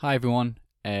Hi everyone,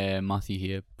 Matthew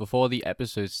here. Before the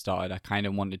episode started, I kind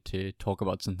of wanted to talk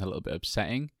about something a little bit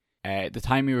upsetting. At the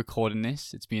time we're recording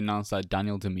this, it's been announced that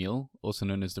Daniel DeMille, also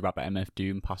known as the rapper MF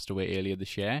Doom, passed away earlier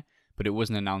this year, but it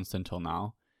wasn't announced until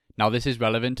now. Now this is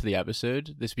relevant to the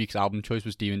episode. This week's album choice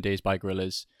was Demon Days by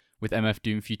Gorillaz, with MF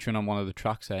Doom featuring on one of the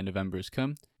tracks November Has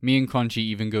Come. Me and Crunchy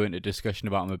even go into discussion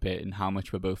about him a bit and how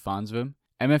much we're both fans of him.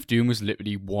 MF Doom was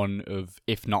literally one of,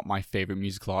 if not my favourite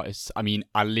musical artists. I mean,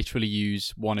 I literally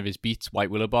use one of his beats,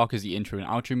 White Willow Bark, as the intro and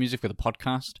outro music for the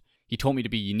podcast. He taught me to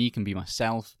be unique and be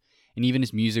myself. And even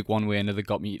his music, one way or another,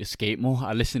 got me to skate more.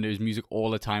 I listened to his music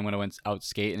all the time when I went out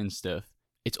skating and stuff.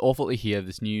 It's awful to hear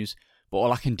this news, but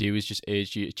all I can do is just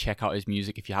urge you to check out his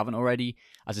music if you haven't already,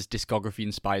 as his discography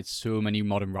inspired so many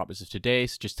modern rappers of today,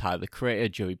 such as Tyler, the Creator,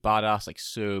 Joey Badass, like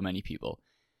so many people.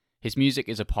 His music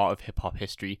is a part of hip-hop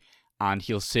history, and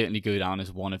he'll certainly go down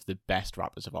as one of the best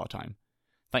rappers of our time.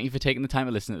 Thank you for taking the time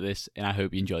to listen to this, and I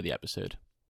hope you enjoy the episode.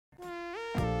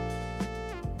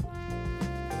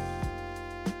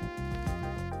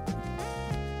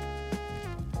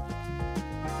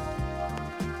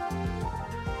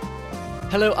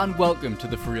 Hello and welcome to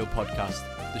the For Real podcast,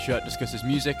 the show that discusses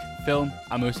music, film,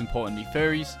 and most importantly,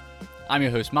 furries. I'm your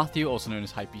host Matthew, also known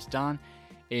as Hypebeast Dan,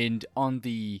 and on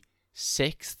the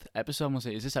sixth episode, I'm gonna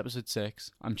say, is this episode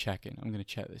 6? I'm checking. I'm gonna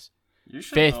check this. You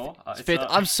should Fifth. know. Fifth.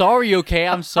 I'm sorry. Okay,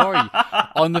 I'm sorry.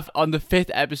 on the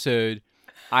fifth episode,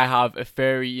 I have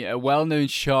a well-known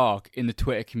shark in the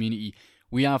Twitter community.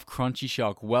 We have Crunchy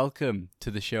Shark. Welcome to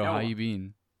the show. Yo. How you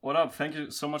been? What up? Thank you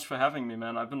so much for having me,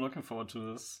 man. I've been looking forward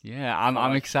to this. Yeah,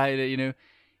 I'm excited.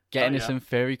 Get into yeah. some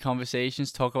furry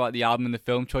conversations. Talk about the album and the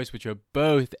film choice, which are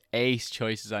both ace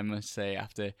choices, I must say.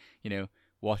 After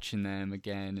watching them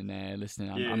again and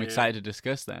listening, I'm excited to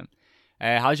discuss them.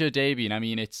 How's your day been? I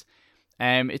mean, it's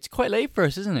quite late for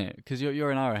us, isn't it? Because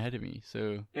you're an hour ahead of me,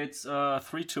 so It's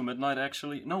 3 to midnight,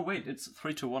 actually. No, wait, it's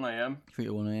 3 to 1 a.m. 3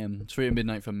 to 1 a.m. It's 3 to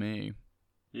midnight for me.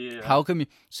 Yeah. How come you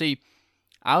see?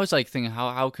 I was like thinking,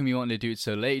 how come you wanted to do it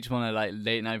so late? Just want to like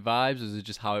late night vibes? Or is it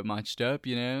just how it matched up?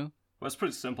 Well, it's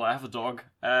pretty simple. I have a dog,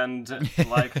 and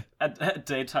like at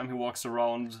daytime he walks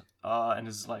around, and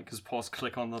his paws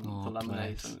click on the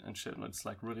laminate and shit, and it's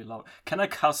like really loud. Can I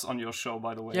cuss on your show,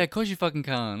 by the way? Yeah, of course you fucking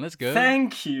can. Let's go.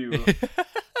 Thank you.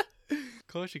 Of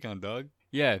course you can, dog.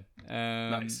 Yeah.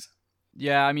 Nice.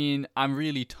 Yeah, I mean, I'm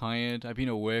really tired. I've been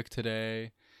at work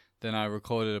today. Then I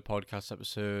recorded a podcast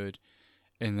episode,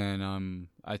 and then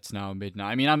it's now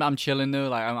midnight. I mean, I'm chilling though.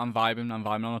 Like I'm vibing.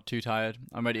 I'm not too tired.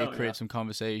 I'm ready to create some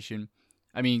conversation.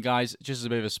 I mean, guys, just as a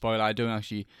bit of a spoiler, I don't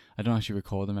actually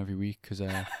record them every week because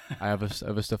I have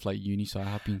other stuff like uni, so I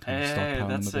have been kind of stockpiling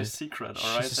that's a bit. a secret,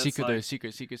 all right? It's a secret though.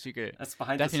 Secret. That's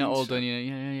behind Definitely the not all scenes.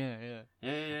 done.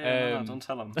 Yeah. No, don't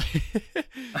tell him.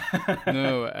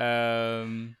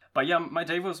 No. But yeah, my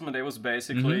day was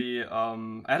basically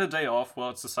I had a day off. Well,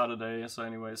 it's a Saturday, so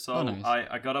anyway, so nice.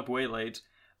 I got up way late.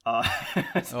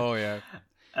 Oh yeah.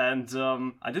 And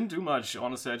I didn't do much,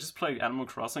 honestly. I just played Animal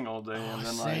Crossing all day, and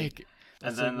then sick. I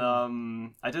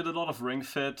did a lot of Ring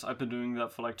Fit. I've been doing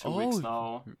that for like 2 weeks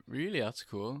now. Really? That's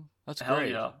cool. That's Hell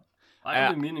great. yeah.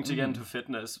 I've been meaning to get into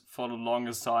fitness for the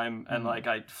longest time, and like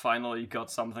I finally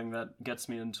got something that gets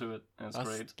me into it, and it's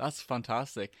great. That's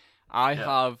fantastic. I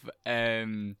have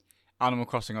Animal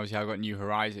Crossing. Obviously, I got New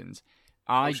Horizons.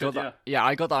 I got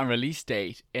that on release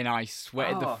date, and I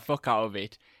sweated the fuck out of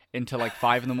it until like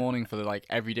 5 a.m. for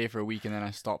every day for a week, and then I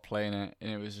stopped playing it,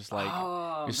 and it was just like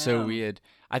it was so weird.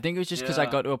 I think it was just because I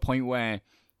got to a point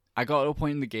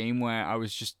in the game where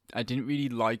I didn't really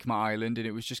like my island, and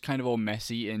it was just kind of all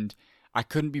messy, and I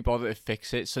couldn't be bothered to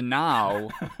fix it. So now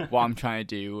what I'm trying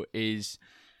to do is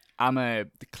I'm the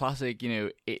classic,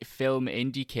 film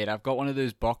indie kid. I've got one of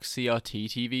those box CRT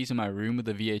TVs in my room with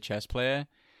a VHS player.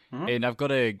 And I've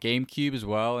got a GameCube as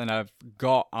well, and I've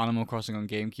got Animal Crossing on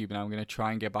GameCube, and I'm going to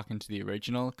try and get back into the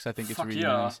original, because I think it's really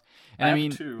nice. And I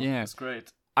mean, too. Yeah, it's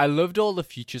great. I loved all the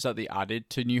features that they added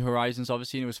to New Horizons,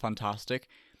 obviously, and it was fantastic.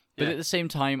 But at the same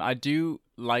time, I do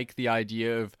like the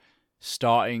idea of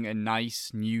starting a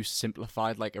nice, new,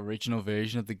 simplified, like, original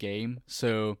version of the game.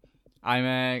 So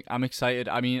I'm excited.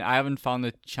 I mean, I haven't found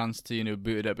the chance to,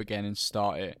 boot it up again and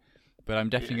start it, but I'm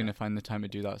definitely going to find the time to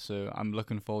do that. So I'm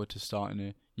looking forward to starting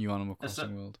a new Animal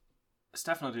Crossing world. It's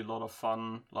definitely a lot of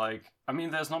fun. Like, I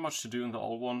mean, there's not much to do in the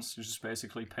old ones. You just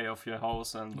basically pay off your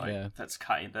house, and that's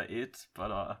kinda it.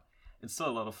 But it's still a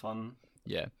lot of fun.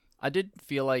 Yeah, I did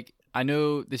feel like, I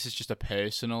know this is just a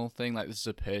personal thing, like this is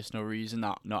a personal reason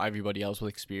that not everybody else will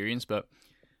experience, but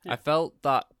I felt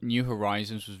that New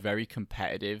Horizons was very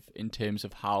competitive in terms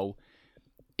of how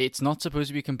it's not supposed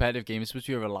to be a competitive game. It's supposed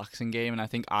to be a relaxing game, and I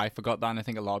think I forgot that, and I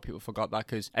think a lot of people forgot that,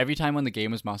 because every time when the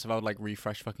game was massive, I would like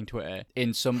refresh fucking Twitter,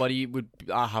 and somebody would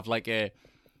have like a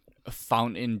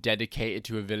fountain dedicated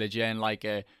to a villager and like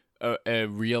a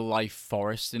real life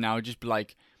forest, and I would just be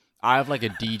like, I have like a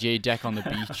DJ deck on the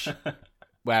beach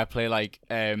where I play like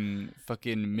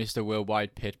fucking Mr.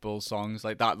 Worldwide Pitbull songs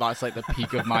like that. That's like the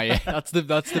peak of my that's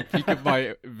the peak of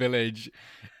my village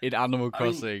in Animal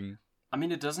Crossing. I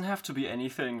mean, it doesn't have to be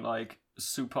anything like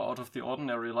super out of the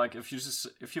ordinary. Like if you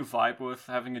vibe with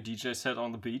having a DJ set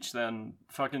on the beach, then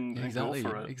fucking go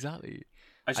for it. Exactly.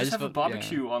 I just have a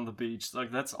barbecue on the beach.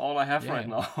 Like that's all I have right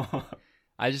now.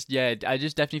 I just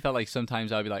definitely felt like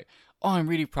sometimes I'd be like, oh, I'm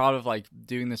really proud of like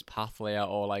doing this path layout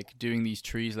or like doing these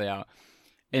trees layout.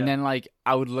 And then like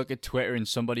I would look at Twitter and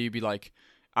somebody would be like,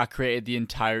 I created the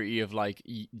entirety of like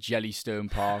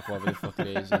Jellystone Park, whatever the fuck it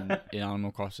is, in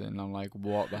Animal Crossing. And I'm like,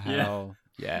 what the hell?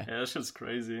 Yeah, that's just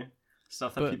crazy.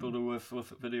 Stuff that people do with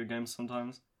video games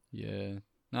sometimes. Yeah.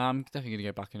 No, I'm definitely going to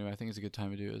get back into it. I think it's a good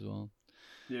time to do it as well.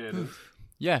 Yeah, it is.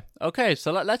 Yeah, okay,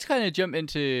 so let's kind of jump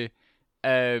into,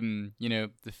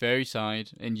 the furry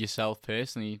side and yourself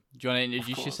personally. Do you want to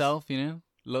introduce yourself, a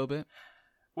little bit?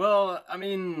 Well, I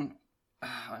mean,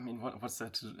 what's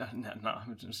that? No,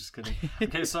 I'm just kidding.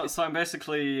 Okay, so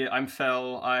I'm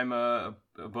Fel. I'm a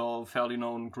fairly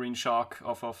known green shark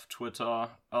off of Twitter.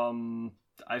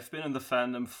 I've been in the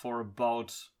fandom for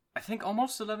about, I think,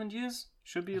 almost 11 years.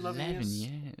 Should be 11 years.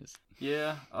 11 years.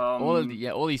 Yeah.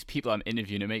 All these people I'm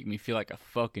interviewing are making me feel like a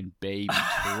fucking baby.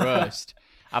 Trust.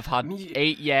 I've had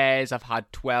 8 years. I've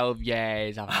had 12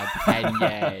 years. I've had 10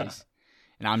 years.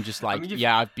 And I'm just like,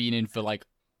 I've been in for like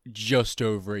just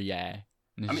over a year.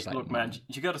 Look, man,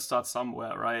 you got to start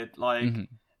somewhere, right? Like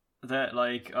that,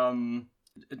 like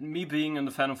me being in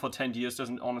the fandom for 10 years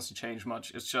doesn't honestly change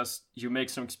much. It's just you make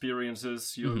some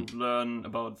experiences, you learn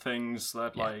about things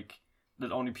that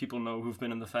that only people know who've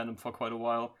been in the fandom for quite a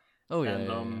while. Oh yeah.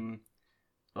 And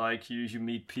like you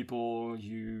meet people,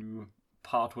 you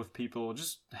part with people. It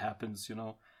just happens,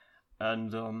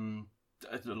 And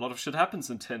a lot of shit happens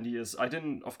in 10 years. I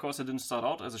didn't start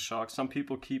out as a shark. Some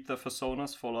people keep their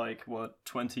personas for like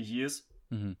 20 years.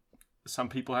 Mm-hmm. Some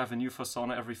people have a new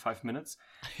persona every 5 minutes.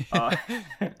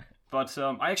 But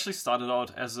I actually started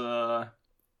out as a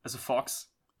fox.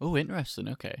 Oh, interesting.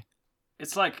 Okay.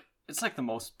 It's like the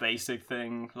most basic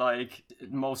thing. Like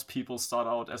most people start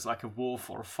out as like a wolf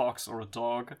or a fox or a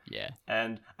dog. Yeah.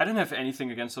 And I don't have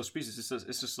anything against those species.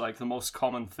 It's just like the most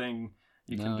common thing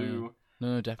you can do.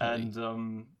 No,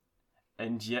 definitely.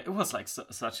 And yeah, it was like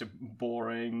such a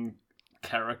boring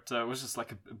character. It was just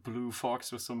like a blue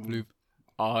fox with some blue.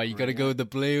 Oh, you gotta go with the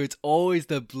blue. It's always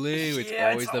the blue. It's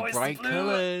always the bright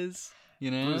colors.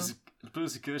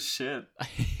 Blue's good shit.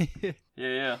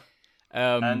 Yeah.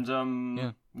 And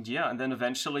then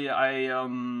eventually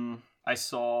I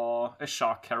saw a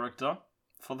shark character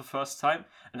for the first time,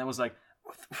 and I was like,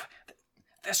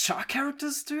 "There's shark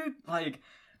characters, dude! Like,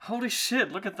 holy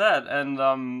shit, look at that!" And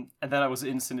then I was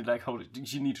instantly like, "Holy,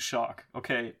 you need a shark,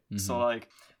 okay?" Mm-hmm. So like,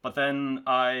 but then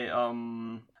I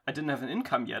didn't have an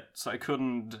income yet, so I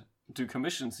couldn't do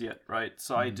commissions yet, right?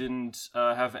 So I didn't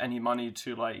have any money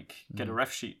to like get a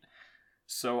ref sheet,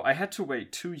 so I had to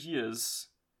wait 2 years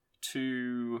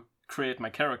to create my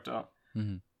character.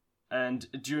 Mm-hmm. And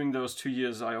during those 2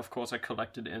 years, I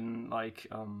collected in like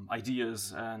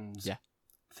ideas and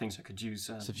things I could use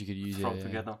and stuff you could use throw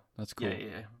together. That's cool.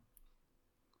 Yeah.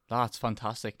 That's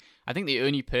fantastic. I think the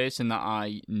only person that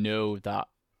I know that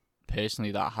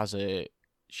personally that has a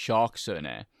shark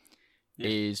surname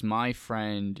is my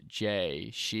friend Jay.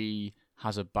 She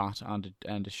has a bat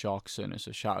and a shark surname,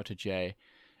 so shout out to Jay.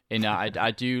 And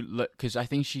I do look, because I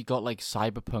think she got like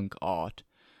cyberpunk art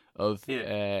of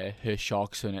her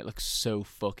sharks on it. It looks so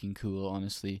fucking cool,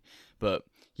 honestly. But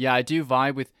yeah, I do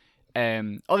vibe with.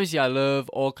 Obviously, I love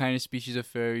all kind of species of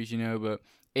furries, but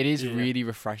it is really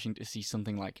refreshing to see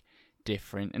something like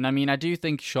different. And I mean, I do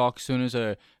think shark sonas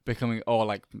are becoming, or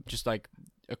like just like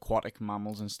aquatic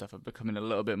mammals and stuff, are becoming a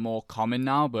little bit more common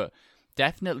now. But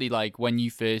definitely, like when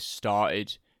you first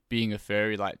started being a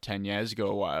furry, like 10 years ago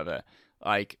or whatever,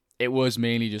 like it was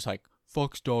mainly just like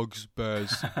fox, dogs,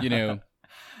 bears,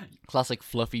 classic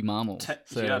fluffy mammals.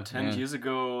 10 years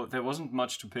ago, there wasn't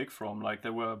much to pick from. Like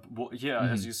there were,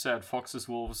 as you said, foxes,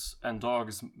 wolves, and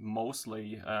dogs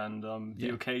mostly, and the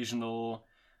occasional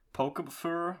poke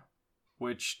fur,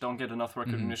 which don't get enough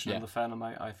recognition in the fandom,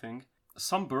 I think.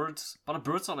 Some birds, but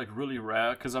birds are like really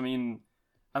rare, because I mean,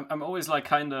 I'm always like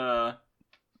kind of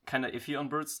iffy on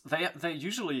birds. They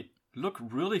usually look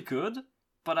really good,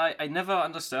 but I never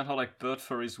understand how like bird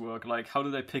furries work. Like how do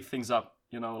they pick things up?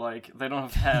 Like they don't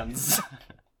have hands.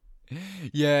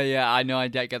 Yeah, I know, I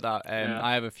get that. Yeah.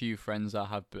 I have a few friends that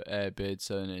have bird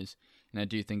sonars, and I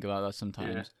do think about that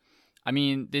sometimes. Yeah. I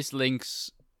mean, this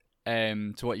links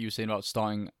to what you were saying about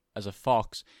starting as a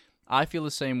fox. I feel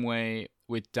the same way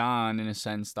with Dan in a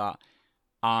sense that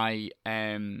I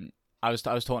was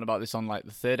talking about this on like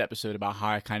the third episode about how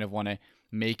I kind of want to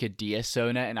make a deer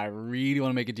sonar, and I really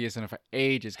want to make a deer sonar for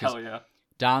ages. Hell yeah.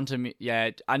 Dan to me,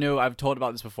 yeah, I know I've talked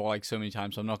about this before like so many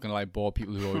times, so I'm not gonna like bore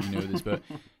people who already know this, but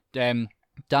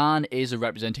Dan is a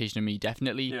representation of me,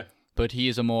 definitely, Yeah. but he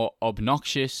is a more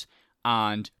obnoxious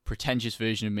and pretentious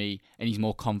version of me, and he's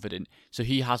more confident. So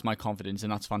he has my confidence,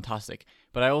 and that's fantastic.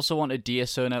 But I also want a deer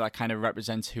sonar that kind of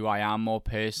represents who I am more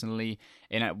personally,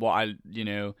 in what I,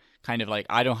 kind of like,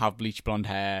 I don't have bleach blonde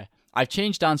hair. I've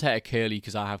changed Dan's hair to curly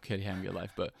because I have curly hair in real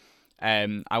life, but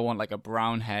I want like a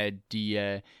brown haired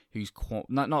deer who's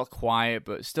not quiet,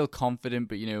 but still confident,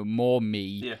 but more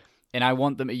me. Yeah. And I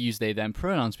want them to use they them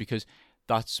pronouns because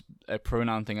that's a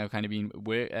pronoun thing I've kind of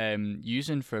been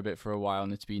using for a while,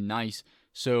 and it's been nice.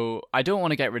 So I don't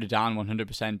want to get rid of Dan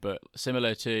 100%, but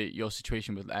similar to your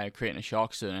situation with creating a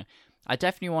shark sonar, I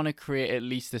definitely want to create at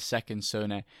least a second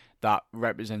sonar that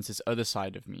represents this other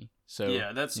side of me. So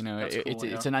yeah, that's cool,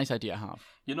 it's a nice idea to have.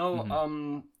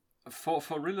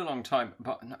 For a really long time,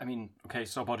 but I mean, okay,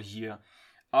 so about a year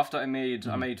after I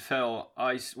made Fell,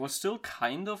 I was still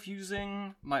kind of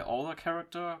using my older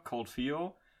character called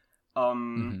Theo.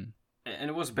 And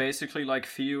it was basically like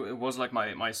Theo, it was like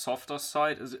my softer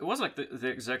side. It was like the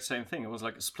exact same thing. It was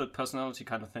like a split personality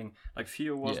kind of thing. Like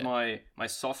Theo was my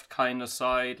soft kind of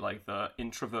side, like the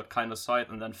introvert kind of side,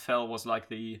 and then Fell was like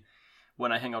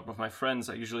when I hang out with my friends,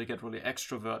 I usually get really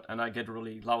extrovert, and I get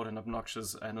really loud and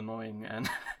obnoxious and annoying, and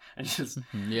just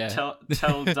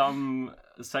tell dumb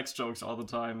sex jokes all the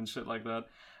time and shit like that.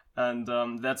 And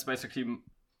that's basically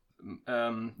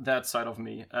that side of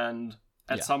me. And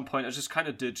at some point, I just kind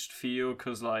of ditched Theo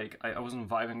because like I wasn't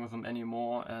vibing with him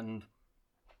anymore. And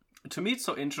to me, it's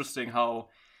so interesting how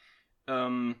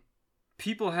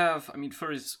people have. I mean,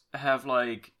 furries have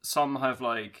like some have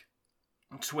like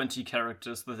 20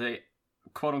 characters that they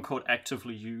quote unquote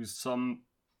actively use. Some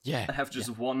have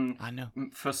just one. I know.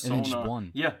 Persona. Just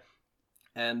one. Yeah.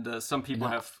 And some people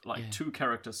have like 2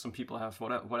 characters. Some people have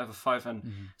whatever 5,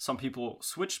 and some people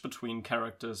switch between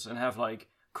characters and have like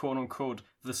quote unquote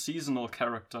the seasonal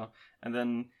character, and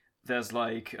then there's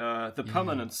like the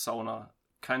permanent sonar,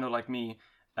 kind of like me,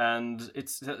 and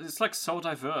it's like so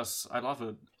diverse. I love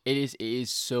it. It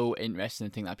is so interesting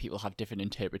to think that people have different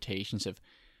interpretations of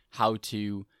how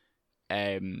to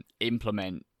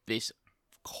implement this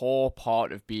core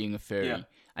part of being a furry. Yeah.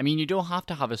 I mean, you don't have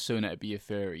to have a sonar to be a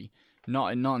furry,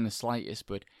 not in the slightest,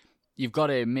 but you've got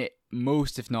to admit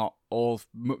most, if not all,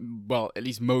 well, at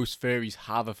least most furries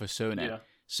have a persona. Yeah.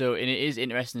 So, and it is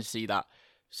interesting to see that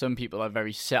some people are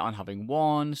very set on having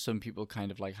one, some people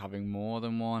kind of like having more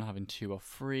than one, having 2 or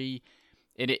 3.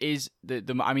 And it is,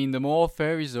 I mean, the more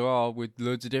furries there are with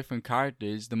loads of different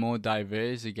characters, the more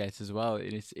diverse it gets as well.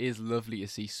 And it is lovely to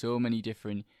see so many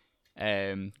different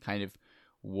kind of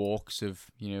walks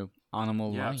of,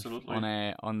 animal life absolutely.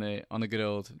 on the good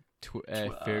old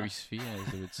furry sphere,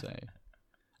 as I would say.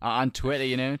 And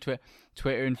Twitter,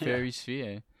 Twitter and furry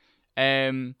sphere.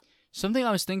 Something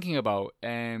I was thinking about,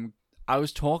 I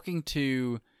was talking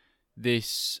to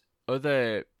this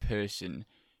other person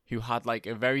who had like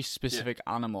a very specific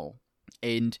animal,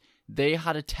 and they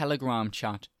had a Telegram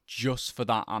chat just for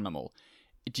that animal.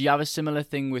 Do you have a similar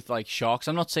thing with like sharks?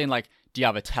 I'm not saying like, do you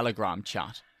have a Telegram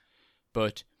chat,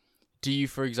 but do you,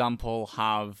 for example,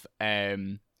 have,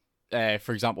 maybe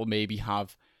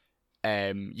have,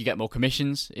 you get more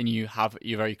commissions and you're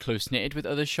very close knitted with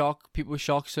other people with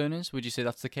shark sonars? Would you say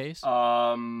that's the case?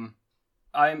 I'm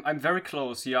very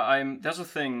close. Yeah, there's a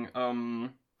thing.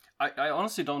 I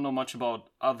honestly don't know much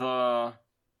about other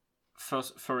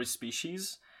furry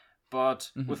species,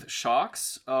 but with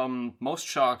sharks, most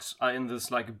sharks are in this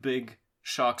like big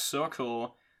shark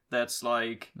circle that's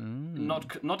like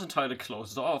not entirely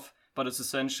closed off, but it's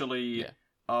essentially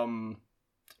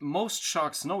most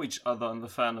sharks know each other in the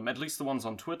fandom, at least the ones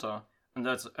on Twitter, and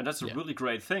that's a really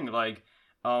great thing. Like,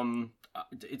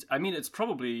 it's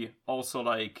probably also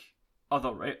like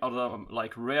other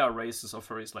like rare races of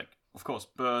furries, like of course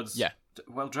birds. Yeah.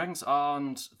 Well, dragons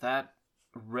aren't that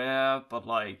rare, but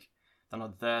like they're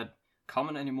not that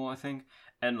common anymore, I think.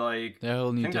 And like they're a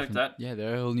whole new different, like that. Yeah,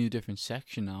 they're a whole new different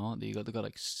section now, aren't they? They got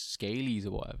like scalies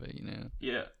or whatever,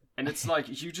 Yeah. And it's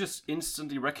like, you just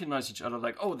instantly recognize each other,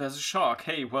 like, oh, there's a shark.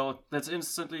 Hey, well, that's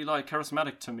instantly, like,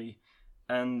 charismatic to me.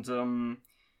 And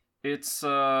it's,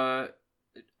 I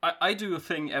do a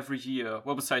thing every year,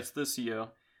 well, besides this year,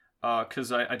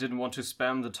 because I didn't want to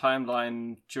spam the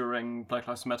timeline during Black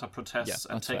Lives Matter protests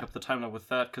and take up the timeline with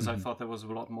that, because I thought that was a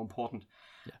lot more important.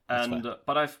 Yeah, and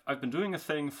but I've been doing a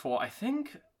thing for I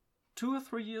think 2 or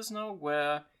 3 years now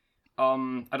where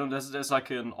there's like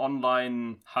an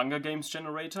online Hunger Games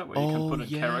generator where you can put in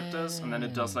characters and then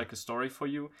it does like a story for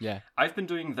you. Yeah. I've been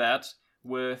doing that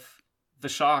with the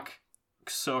Shark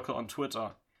Circle on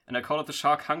Twitter. And I call it the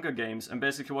Shark Hunger Games. And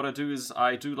basically what I do is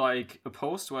I do like a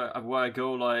post where I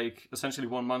go like essentially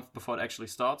 1 month before it actually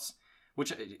starts.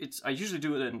 Which I usually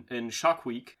do it in Shark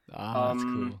Week. That's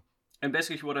cool. And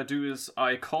basically what I do is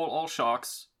I call all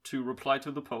sharks to reply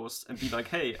to the post and be like,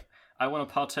 hey, I want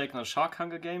to partake in the Shark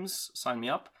Hunger Games, sign me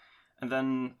up. And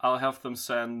then I'll have them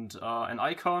send an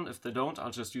icon. If they don't,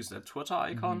 I'll just use their Twitter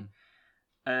icon.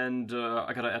 And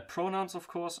I gotta add pronouns, of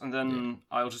course, and then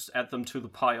I'll just add them to the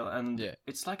pile. And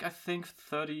it's like, I think,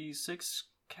 36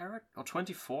 or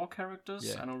 24 characters.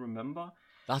 Yeah. I don't remember.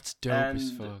 That's dope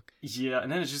as fuck. Yeah,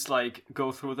 and then it's just like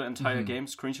go through the entire game,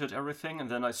 screenshot everything, and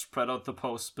then I spread out the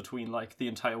posts between like the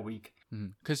entire week.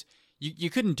 Because you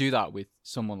couldn't do that with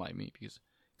someone like me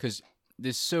because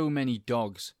there's so many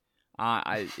dogs.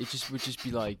 It would just be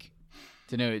like,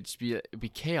 I don't know, it'd be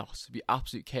chaos. It'd be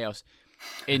absolute chaos.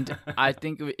 And I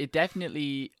think it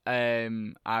definitely. I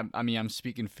mean, I'm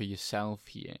speaking for yourself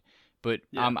here, but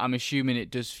I'm assuming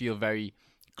it does feel very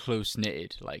close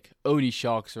knitted. Like only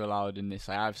sharks are allowed in this.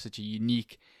 I have such a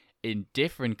unique,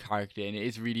 indifferent character, and it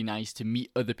is really nice to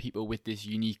meet other people with this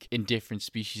unique, indifferent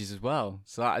species as well.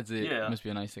 So that must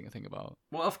be a nice thing to think about.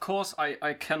 Well, of course,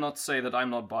 I cannot say that I'm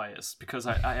not biased because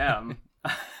I am.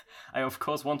 I of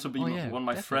course want to be one of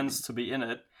my friends to be in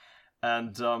it.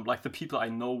 And like the people I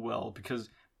know well, because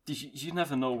you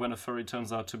never know when a furry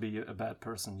turns out to be a bad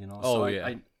person, you know. So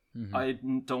I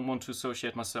don't want to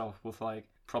associate myself with like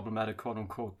problematic quote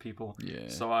unquote people. Yeah.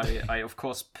 So I of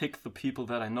course pick the people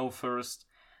that I know first,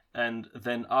 and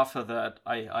then after that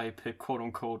I pick quote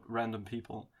unquote random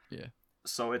people. Yeah.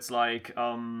 So it's like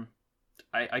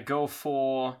I go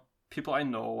for people I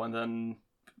know and then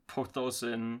put those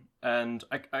in, and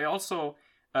I also.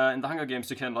 In the Hunger Games,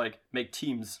 you can like make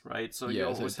teams, right? So you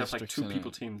always have like 2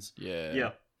 people teams.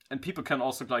 Yeah. And people can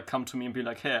also like come to me and be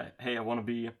like, hey, I want to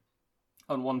be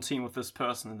on one team with this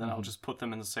person, and then I'll just put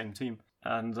them in the same team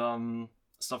and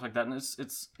stuff like that. And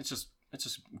it's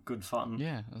just good fun.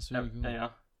 Yeah, that's really cool. Yeah.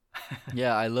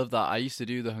 Yeah, I love that. I used to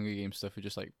do the Hunger Games stuff with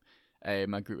just like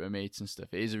my group of mates and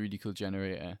stuff. It is a really cool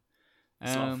generator.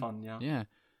 It's a lot of fun. Yeah. Yeah.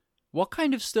 What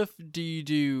kind of stuff do you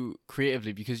do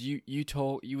creatively? Because you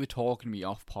were talking to me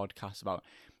off podcast about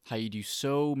how you do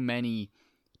so many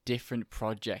different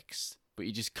projects, but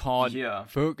you just can't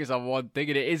focus on one thing.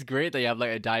 And it is great that you have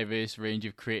like a diverse range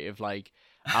of creative like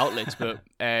outlets. But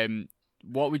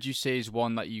what would you say is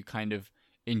one that you kind of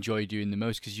enjoy doing the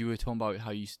most? Because you were talking about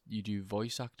how you do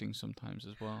voice acting sometimes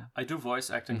as well. I do voice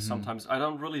acting sometimes. I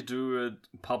don't really do it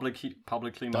publicly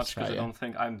much because I don't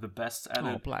think I'm the best at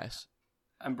it. Bless.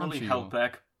 I'm really held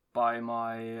back by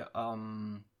my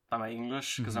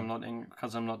English because I'm not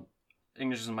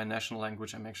English isn't my national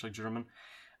language. I'm actually German,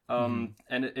 and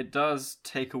it does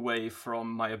take away from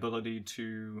my ability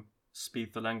to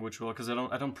speak the language well because I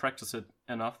don't practice it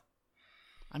enough.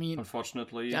 I mean,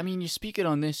 unfortunately, you speak it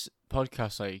on this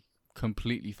podcast like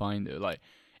completely fine though. Like,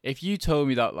 if you told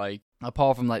me that, like,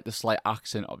 apart from like the slight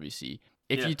accent, obviously.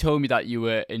 If you told me that you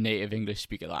were a native English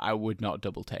speaker, like, I would not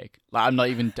double take. Like, I'm not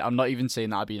even saying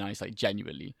that'd be nice, like,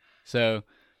 genuinely. So,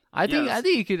 I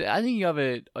think you have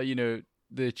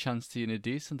the chance to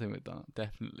do something with that,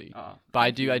 definitely. But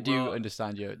I do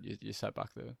understand your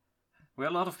setback though.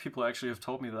 Well, a lot of people actually have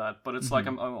told me that, but it's like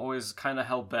I'm always kind of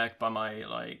held back by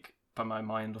my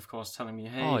mind, of course, telling me,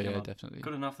 hey, you're not definitely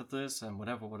good enough at this and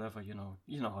whatever, you know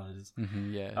how it is.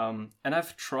 Yeah. And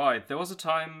I've tried. There was a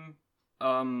time.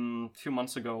 A few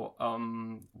months ago,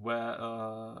 where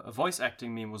a voice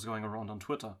acting meme was going around on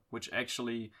Twitter, which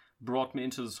actually brought me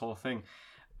into this whole thing,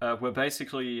 where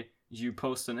basically you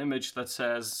post an image that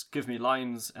says, give me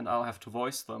lines and I'll have to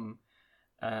voice them.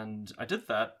 And I did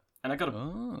that, and I got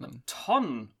a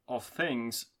ton of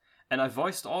things, and I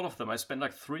voiced all of them. I spent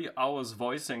like 3 hours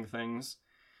voicing things.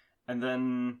 And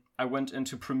then I went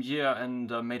into Premiere and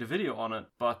made a video on it.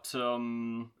 But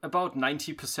about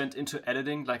 90% into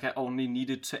editing, like I only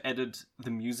needed to edit the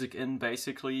music in,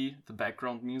 basically, the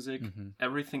background music.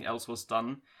 Everything else was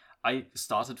done. I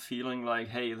started feeling like,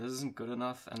 hey, this isn't good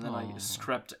enough. And then I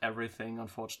scrapped everything,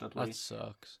 unfortunately. That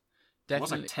sucks.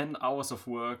 Definitely. It was like 10 hours of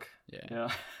work. Yeah.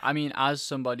 I mean, as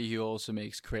somebody who also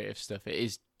makes creative stuff, it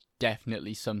is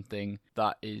definitely something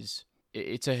that is...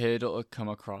 It's a hurdle to come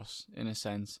across, in a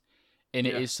sense. And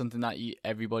it is something that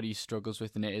everybody struggles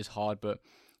with, and it is hard. But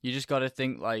you just got to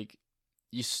think like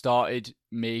you started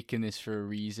making this for a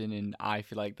reason, and I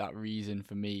feel like that reason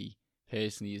for me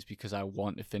personally is because I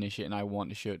want to finish it and I want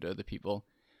to show it to other people.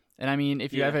 And I mean,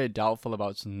 if you're ever doubtful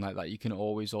about something like that, you can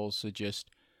always also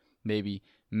just maybe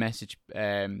message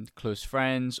close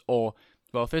friends, or,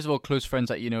 well, first of all, close friends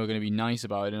that you know are going to be nice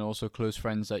about it, and also close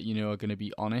friends that you know are going to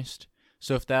be honest.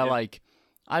 So if they're like,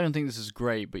 I don't think this is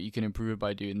great, but you can improve it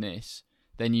by doing this,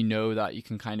 then you know that you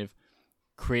can kind of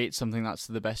create something that's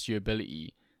to the best of your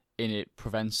ability, and it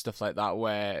prevents stuff like that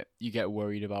where you get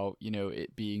worried about, you know,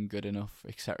 it being good enough,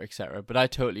 etc., etc. But I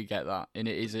totally get that, and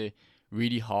it is a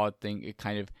really hard thing to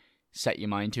kind of set your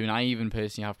mind to, and I even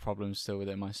personally have problems still with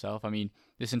it myself. I mean,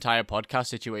 this entire podcast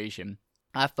situation,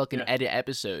 I fucking edit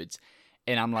episodes,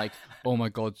 and I'm like, oh my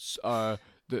god,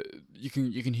 you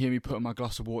can hear me putting my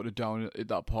glass of water down at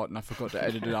that part, and I forgot to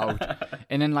edit it out.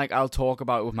 And then like I'll talk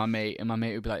about it with my mate, and my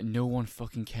mate will be like, no one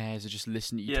fucking cares. I just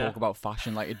listen to you talk about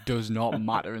fashion. Like, it does not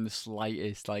matter in the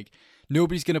slightest. Like,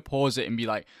 nobody's gonna pause it and be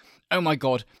like, oh my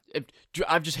god,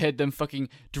 I've just heard them fucking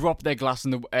drop their glass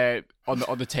on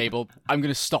the table. I'm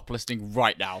gonna stop listening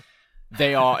right now.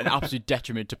 They are an absolute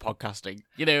detriment to podcasting.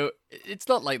 You know, it's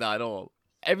not like that at all.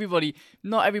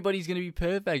 Not everybody's gonna be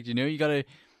perfect. You know, you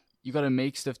gotta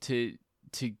make stuff to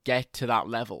get to that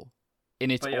level,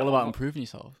 and it's all about improving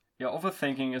yourself. Yeah,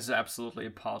 overthinking is absolutely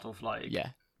a part of like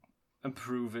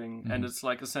improving, and it's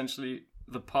like essentially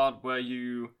the part where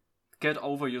you get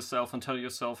over yourself and tell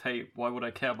yourself, hey, why would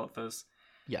I care about this?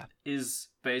 Yeah, is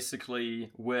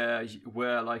basically where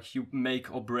like you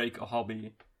make or break a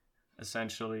hobby,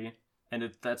 essentially. And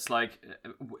that's like,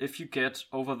 if you get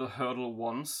over the hurdle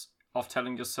once of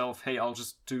telling yourself, hey, I'll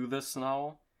just do this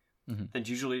now, then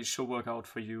usually it should work out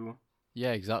for you.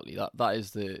 Yeah, exactly. That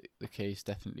is the case,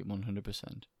 definitely,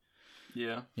 100%.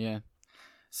 Yeah.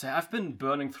 So I've been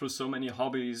burning through so many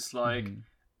hobbies, like,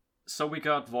 so we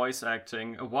got voice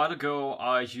acting. A while ago,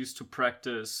 I used to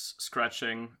practice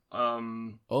scratching.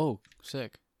 Oh,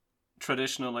 sick.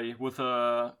 Traditionally, with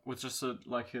just a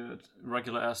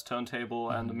regular ass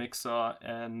turntable and a mixer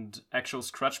and actual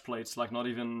scratch plates, like not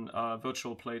even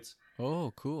virtual plates.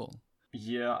 Oh, cool.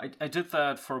 Yeah, I did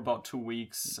that for about 2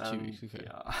 weeks. 2 weeks, okay.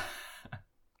 Yeah.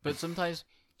 But sometimes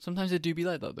it do be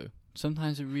like that, though.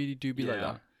 Sometimes it really do be like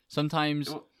that.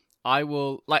 Sometimes I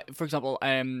will, like, for example,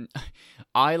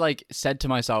 I like said to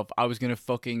myself I was gonna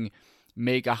fucking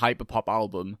make a hyperpop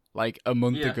album like a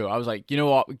month ago. I was like, you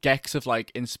know what, Gex have like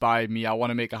inspired me. I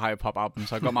want to make a hyperpop album.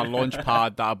 So I got my launch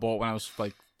pad that I bought when I was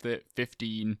like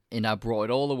 15, and I brought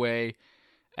it all the way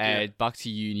back to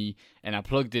uni, and I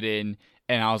plugged it in,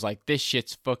 and I was like, this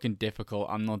shit's fucking difficult.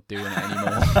 I'm not doing it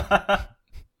anymore.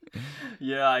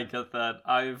 Yeah, I get that.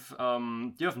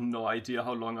 You have no idea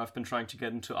how long I've been trying to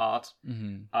get into art.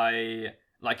 I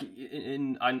like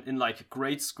in like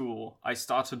grade school, I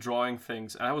started drawing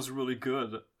things, and I was really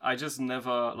good. I just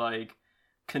never like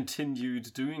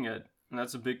continued doing it, and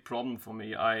that's a big problem for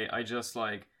me. I just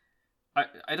like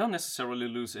I don't necessarily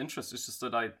lose interest. It's just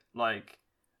that I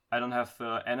don't have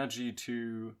the energy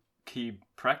to keep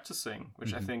practicing,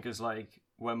 which I think is like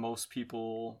where most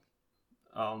people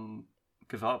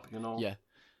give up, you know. Yeah,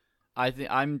 I think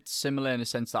I'm similar in the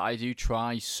sense that I do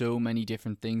try so many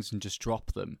different things and just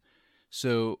drop them.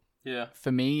 So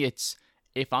for me, it's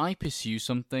if I pursue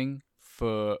something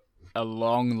for a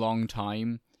long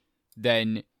time,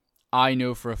 then I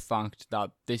know for a fact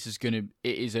that it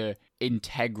is a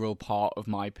integral part of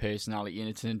my personality, and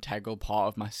it's an integral part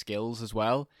of my skills as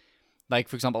well. Like,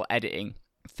 for example, editing.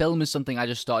 Film is something I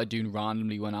just started doing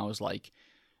randomly when I was like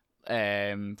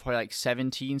probably like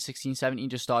 16, 17,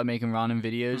 just started making random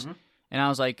videos. And I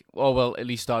was like, oh, well, at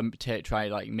least I'll try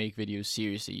like make videos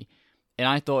seriously. And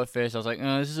I thought at first, I was like,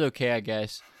 oh, this is okay, I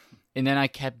guess. And then I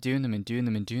kept doing them,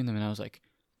 and I was like,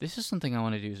 this is something I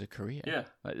want to do as a career. Yeah.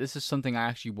 Like, this is something I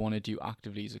actually want to do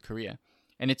actively as a career.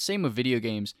 And it's same with video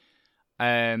games.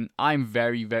 I'm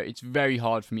it's very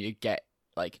hard for me to get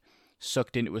like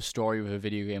sucked into a story with a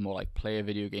video game, or like play a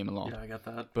video game a lot. Yeah, I get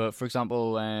that. But for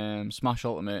example, Smash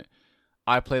Ultimate,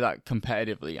 I play that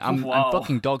competitively. I'm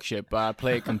fucking dog shit, but I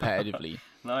play it competitively.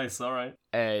 Nice, alright.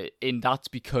 And that's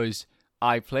because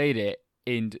I played it,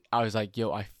 and I was like,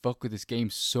 yo, I fuck with this game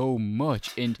so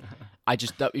much, and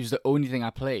that was the only thing I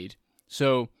played.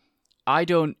 So I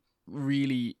don't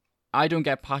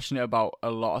get passionate about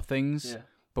a lot of things,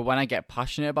 but when I get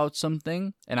passionate about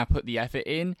something and I put the effort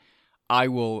in, I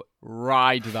will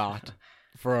ride that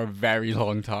for a very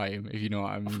long time, if you know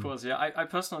what I mean. Of course, yeah. I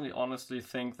personally honestly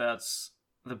think that's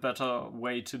the better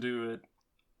way to do it.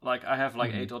 Like, I have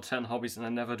like 8 or 10 hobbies, and I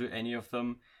never do any of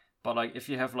them. But like, if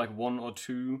you have like 1 or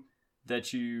 2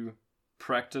 that you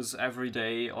practice every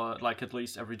day, or like at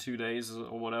least every 2 days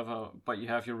or whatever, but you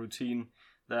have your routine,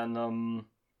 then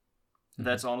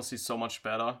that's honestly so much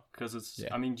better, because it's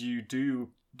I mean, you do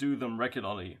them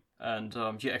regularly, and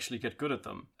you actually get good at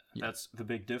them. That's the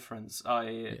big difference.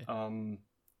 I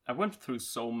went through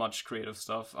so much creative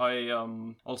stuff. I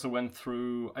also went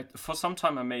through, for some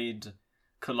time I made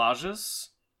collages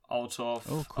out of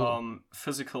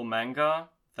physical manga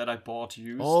that I bought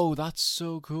used. Oh, that's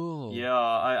so cool. Yeah,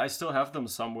 I still have them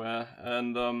somewhere.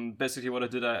 And basically what I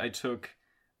did, I took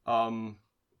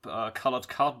colored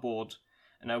cardboard,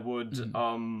 and I would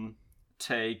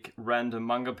take random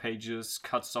manga pages,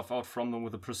 cut stuff out from them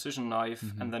with a precision knife,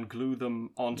 and then glue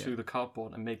them onto the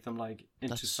cardboard and make them like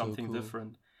into That's something so cool.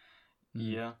 different.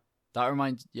 Yeah. That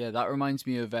reminds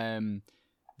me of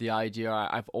the idea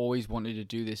I've always wanted to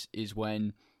do. This is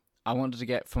when I wanted to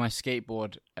get, for my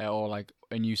skateboard or like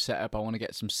a new setup, I want to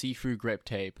get some see-through grip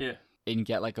tape. Yeah. And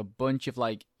get like a bunch of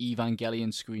like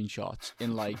Evangelion screenshots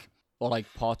in like or like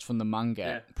parts from the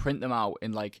manga, print them out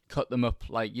and like cut them up,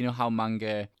 like, you know how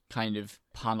manga kind of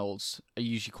panels are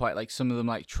usually quite like, some of them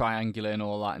like triangular and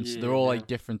all that, and so they're all like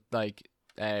different like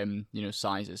you know,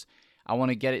 sizes. I want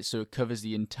to get it so it covers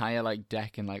the entire like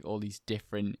deck and like all these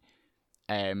different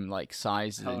like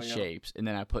sizes and shapes, and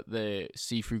then I put the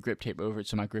see-through grip tape over it,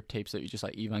 so my grip tapes that are just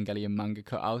like Evangelion manga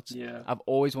cutouts. Yeah. I've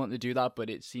always wanted to do that,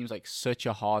 but it seems like such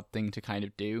a hard thing to kind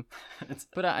of do.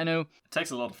 But I know it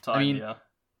takes a lot of time.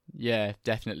 Yeah,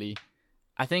 definitely.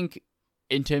 I think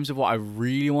in terms of what I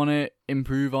really want to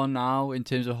improve on now in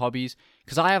terms of hobbies,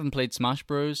 because I haven't played Smash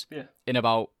Bros in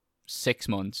about 6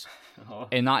 months.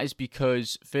 And that is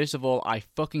because, first of all, I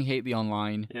fucking hate the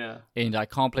online. And I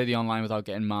can't play the online without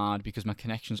getting mad because my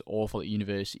connection's awful at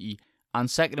university. And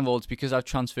second of all, it's because I've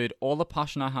transferred all the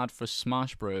passion I had for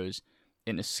Smash Bros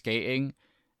into skating.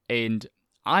 And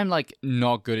I'm like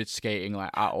not good at skating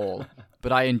like at all.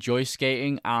 But I enjoy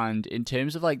skating, and in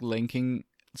terms of like linking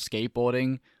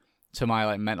skateboarding to my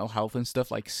like mental health and stuff,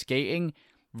 like skating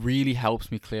really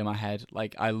helps me clear my head.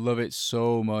 Like I love it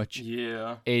so much.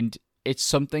 Yeah. And it's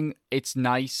something, it's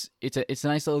nice. It's a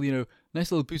nice little, you know,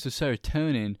 nice little boost of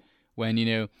serotonin when, you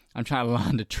know, I'm trying to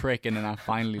land a trick and then I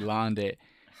finally land it.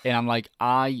 And I'm like,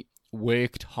 I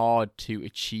worked hard to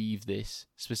achieve this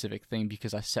specific thing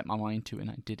because I set my mind to it and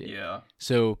I did it. Yeah.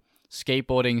 So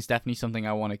skateboarding is definitely something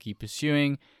I want to keep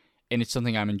pursuing, and it's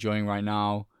something I'm enjoying right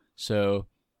now. So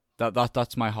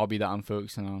that's my hobby that I'm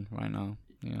focusing on right now.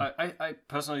 Yeah. I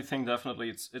personally think definitely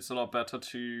it's a lot better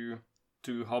to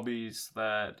do hobbies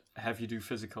that have you do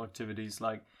physical activities,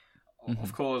 like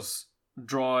of course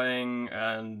drawing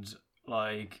and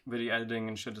like video editing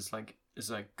and shit is like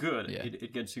good.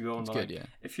 It gets you going. It's like, good, yeah.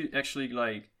 If you actually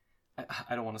like,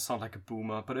 I don't want to sound like a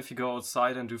boomer, but if you go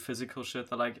outside and do physical shit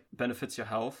that like benefits your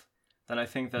health, then I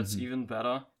think that's even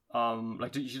better.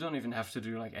 Like you don't even have to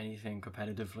do like anything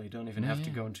competitively. You don't even have to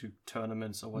go into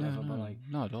tournaments or whatever. But like,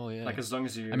 not at all. Yeah. Like as long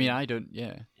as you. I mean, I don't.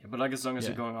 Yeah. But like as long as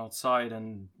you're going outside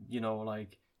and, you know,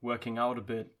 like working out a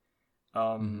bit,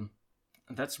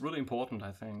 that's really important,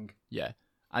 I think. Yeah.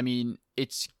 I mean,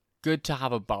 it's good to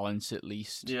have a balance at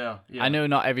least. Yeah. I know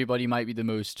not everybody might be the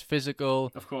most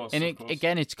physical. Of course. And of course.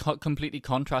 Again, it's completely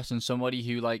contrasting. Somebody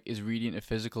who like is really into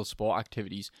physical sport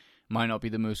activities might not be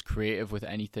the most creative with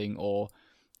anything, or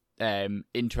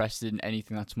interested in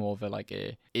anything that's more of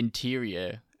a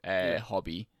interior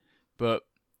hobby. But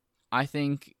I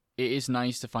think it is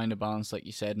nice to find a balance, like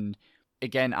you said. And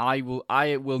again, I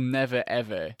will never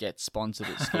ever get sponsored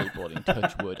at skateboarding.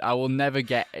 Touch wood. I will never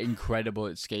get incredible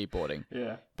at skateboarding.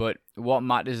 Yeah. But what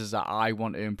matters is that I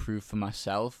want to improve for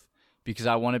myself, because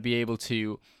I want to be able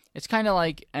to. It's kind of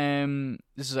like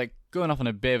this is like going off on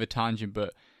a bit of a tangent,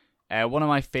 but one of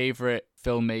my favorite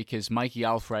filmmakers, Mikey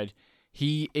Alfred,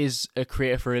 he is a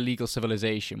creator for Illegal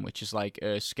Civilization, which is like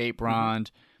a skate brand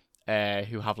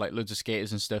who have like loads of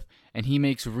skaters and stuff. And he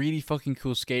makes really fucking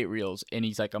cool skate reels, and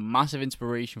he's like a massive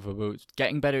inspiration for both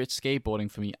getting better at skateboarding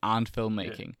for me and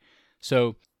filmmaking. Yeah.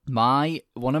 So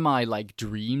one of my like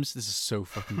dreams, this is so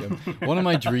fucking dumb. One of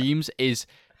my dreams is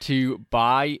to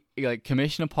buy, like,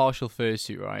 commission a partial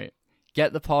fursuit, right?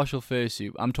 Get the partial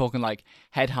fursuit. I'm talking like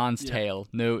head, hands, tail,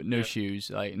 no shoes,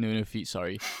 like no feet,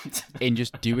 sorry. And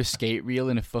just do a skate reel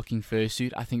in a fucking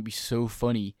fursuit. I think it'd be so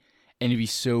funny, and it'd be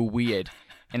so weird.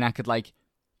 And I could like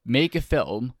make a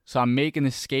film. So I'm making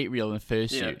this skate reel in a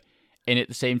fursuit, and at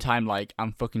the same time, like,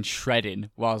 I'm fucking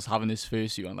shredding whilst having this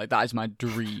fursuit on. Like, that is my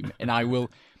dream, and I will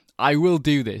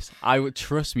do this.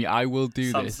 Trust me, I will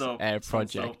do this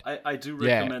project. I do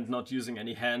recommend not using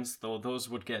any hands, though. Those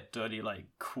would get dirty like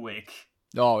quick.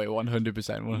 Oh,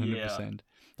 100%.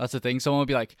 That's the thing. Someone will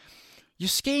be like, "You're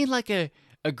skating like a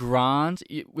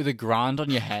with a grand on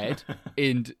your head,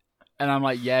 and I'm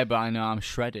like, yeah, but I know I'm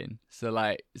shredding, so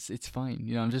like it's fine,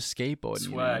 you know, I'm just skateboarding.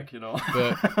 Swag, you know.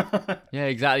 But yeah,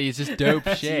 exactly, it's just dope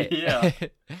shit. Yeah.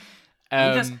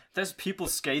 I mean, there's people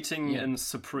skating in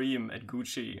Supreme at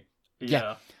Gucci.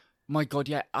 Yeah. My God,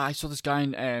 yeah, I saw this guy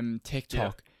on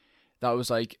TikTok that was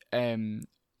like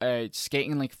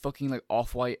skating like fucking like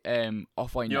off-white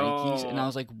Nikes, and I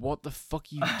was like, what the fuck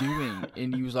are you doing?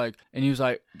 and he was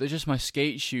like, they're just my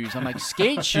skate shoes. I'm like,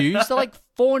 skate shoes? They're like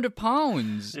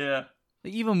 £400. Yeah.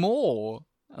 Like even more.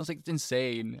 I was like, it's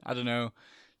insane. I don't know.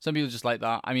 Some people just like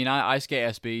that. I mean, I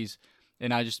skate SBs,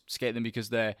 and I just skate them because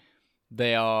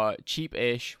they are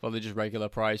cheap-ish, well, they're just regular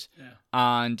price,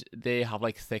 and they have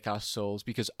like thick-ass soles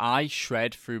because I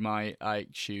shred through my like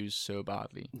shoes so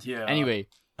badly. Yeah. Anyway,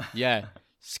 yeah,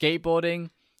 skateboarding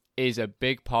is a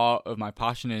big part of my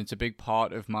passion, and it's a big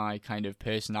part of my kind of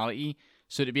personality.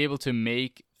 So to be able to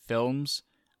make films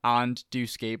and do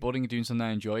skateboarding and doing something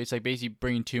I enjoy, it's like basically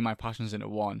bringing two of my passions into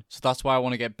one. So that's why I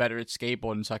want to get better at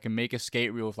skateboarding, so I can make a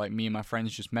skate reel of like me and my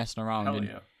friends just messing around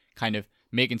kind of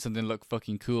making something look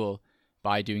fucking cool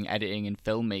by doing editing and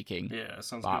filmmaking. Yeah,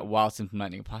 sounds good. Whilst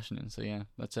implementing a passion in. So yeah,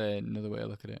 that's another way to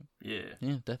look at it.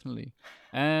 Yeah, definitely.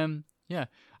 Yeah,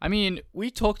 I mean,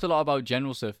 we talked a lot about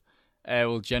general stuff,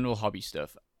 general hobby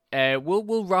stuff.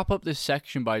 We'll wrap up this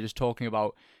section by just talking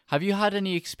about, have you had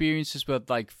any experiences with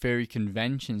like furry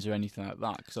conventions or anything like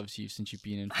that? Because obviously since you've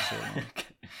been in for so long.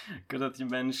 Good that you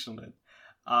mentioned it.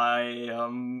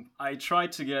 I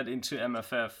tried to get into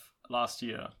MFF last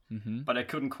year, but I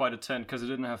couldn't quite attend because I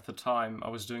didn't have the time. I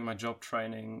was doing my job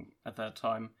training at that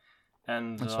time,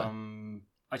 and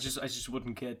I just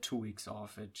wouldn't get 2 weeks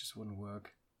off. It just wouldn't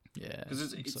work. Yeah,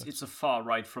 because it's a far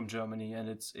ride from Germany, and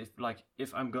if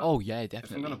I'm going definitely.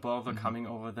 If I'm gonna bother coming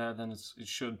over there, then it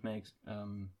should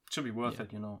be worth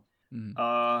it, you know.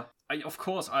 I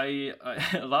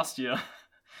last year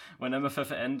when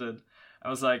MFF ended, I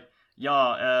was like,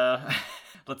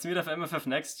 let's meet at MFF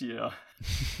next year.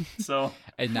 So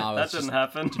and now that didn't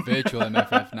happen. It's virtual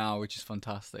MFF now, which is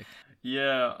fantastic.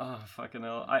 Yeah, fucking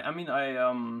hell. I mean,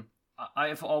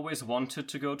 I've always wanted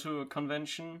to go to a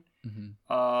convention.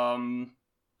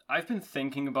 I've been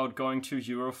thinking about going to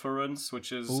Eurofurence,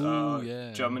 which is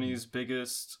Germany's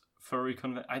biggest furry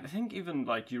convention. I think even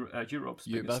like Europe's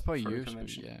biggest furry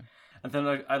convention. Yeah. And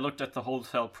then I looked at the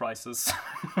hotel prices.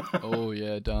 Oh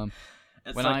yeah, damn.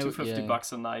 It's like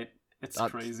 $250 a night. That's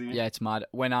crazy. Yeah, it's mad.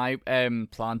 When I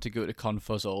planned to go to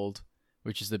Confuzzled,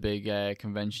 which is the big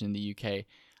convention in the UK,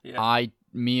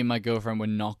 me and my girlfriend were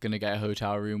not going to get a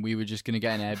hotel room. We were just going to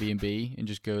get an Airbnb and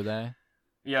just go there.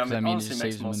 Yeah, honestly, it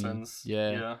makes more sense.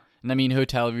 Yeah. And I mean,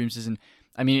 hotel rooms isn't...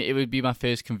 I mean, it would be my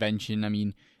first convention. I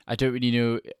mean, I don't really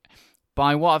know...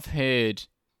 By what I've heard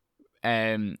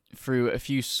through a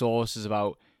few sources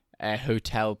about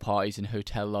hotel parties and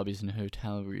hotel lobbies and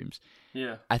hotel rooms,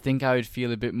 I think I would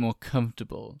feel a bit more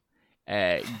comfortable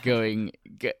getting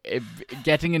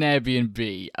an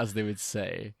Airbnb, as they would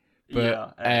say.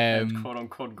 But, and quote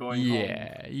unquote going home.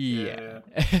 Yeah.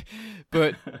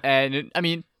 But I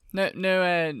mean,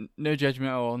 no judgment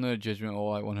at all. No judgment at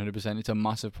all. Like 100%. It's a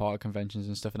massive part of conventions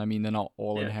and stuff, and I mean they're not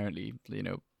all inherently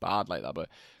bad like that. But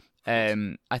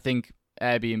I think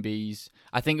Airbnbs.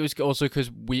 I think it was also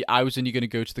because I was only going to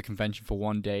go to the convention for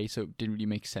 1 day, so it didn't really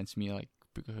make sense to me like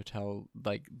book a hotel,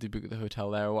 like to book the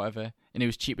hotel there or whatever. And it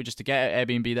was cheaper just to get an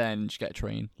Airbnb there and just get a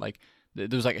train. Like there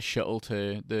was like a shuttle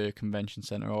to the convention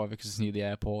center or whatever because it's near the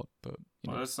airport. But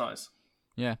that's nice.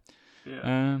 Yeah.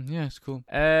 Yeah. It's cool.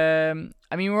 I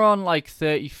mean, we're on like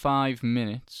 35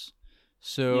 minutes,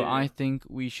 so I think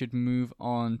we should move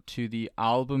on to the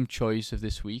album choice of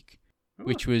this week,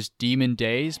 which was Demon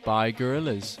Days by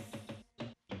Gorillaz.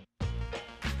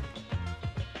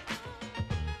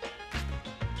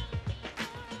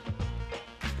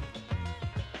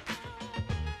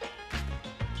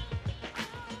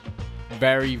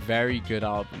 Very, very good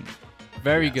album.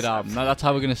 Very good album. Now, that's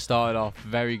how we're going to start it off.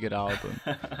 Very good album.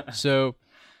 So,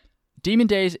 Demon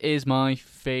Days is my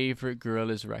favorite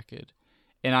Gorillaz record.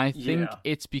 And I think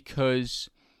it's because,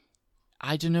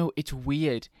 I don't know, it's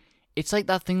weird. It's like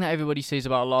that thing that everybody says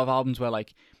about a lot of albums where,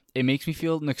 like, it makes me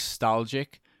feel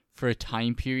nostalgic for a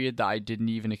time period that I didn't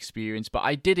even experience. But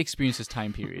I did experience this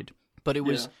time period. But it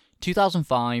was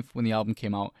 2005 when the album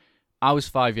came out. I was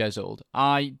 5 years old.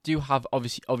 I do have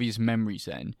obvious memories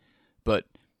then, but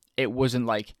it wasn't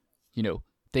like,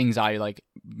 things I like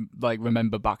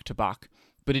remember back to back.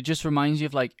 But it just reminds you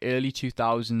of like early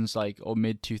 2000s, like, or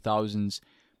mid 2000s,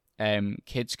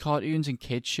 kids cartoons and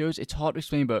kids shows. It's hard to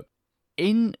explain, but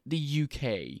in the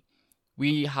UK,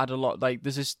 we had a lot, like,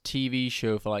 there's this TV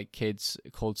show for like kids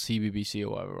called CBBC or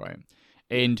whatever, right?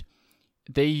 and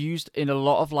they used in a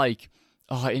lot of like,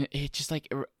 it's just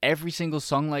like every single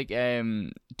song, like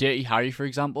Dirty Harry, for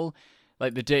example,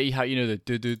 like the Dirty Harry, the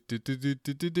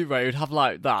do, right? It would have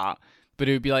like that, but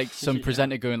it would be like some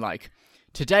presenter going like,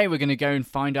 today we're gonna go and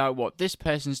find out what this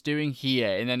person's doing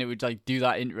here, and then it would like do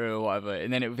that intro or whatever,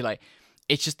 and then it would be like,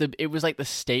 it was like the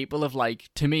staple of like,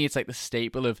 to me, it's like the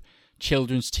staple of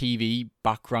children's TV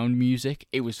background music.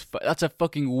 It was that's a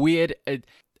fucking weird.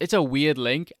 It's a weird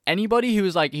link. Anybody who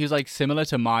was like similar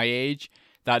to my age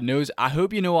that knows, I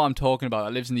hope you know what I'm talking about.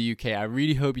 That lives in the UK. I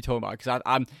really hope you're talking about it, because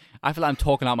I feel like I'm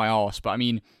talking out my arse. But I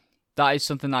mean, that is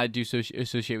something that I do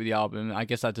associate with the album. I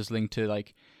guess that does link to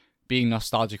like being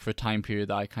nostalgic for a time period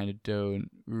that I kind of don't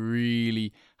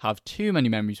really have too many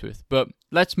memories with. But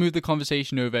let's move the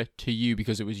conversation over to you,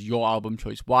 because it was your album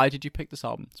choice. Why did you pick this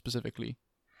album specifically?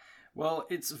 Well,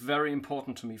 it's very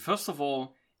important to me. First of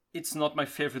all, it's not my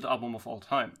favorite album of all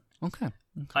time. Okay.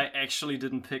 I actually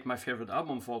didn't pick my favorite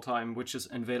album of all time, which is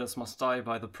Invaders Must Die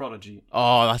by The Prodigy.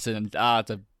 Oh, that's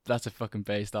a fucking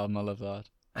based album. I love that.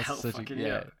 That's Hell fucking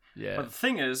yeah. Yeah. But the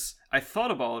thing is, I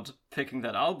thought about picking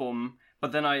that album,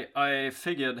 but then I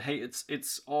figured, hey,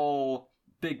 it's all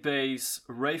big bass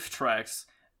rave tracks,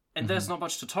 and there's not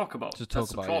much to talk about.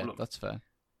 That's the problem. Yeah, that's fair.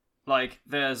 Like,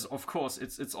 there's, of course,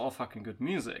 it's all fucking good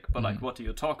music, but like, what do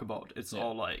you talk about? It's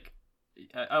all like,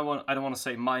 I don't want to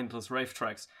say mindless rave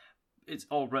tracks. It's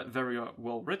all very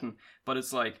well written, but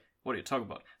it's like, what do you talk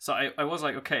about? So I was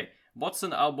like, okay, what's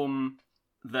an album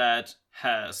that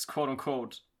has quote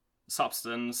unquote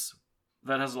substance,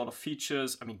 that has a lot of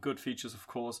features, I mean good features of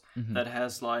course, that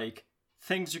has like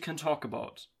things you can talk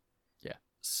about. Yeah.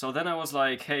 So then I was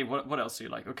like, hey, what else do you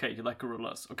like? Okay, you like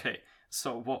Gorillaz. Okay,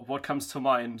 so what comes to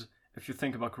mind if you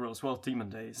think about Gorillaz? Well, Demon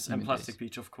Days and Plastic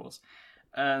Beach, of course.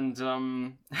 And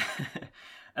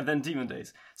and then Demon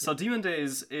Days. So Demon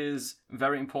Days is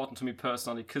very important to me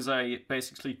personally, because I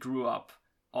basically grew up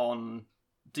on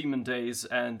Demon Days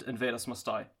and Invaders Must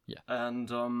Die. Yeah. And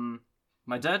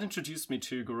my dad introduced me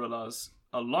to Gorillaz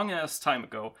a long ass time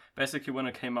ago, basically when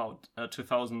it came out,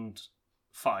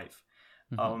 2005.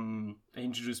 He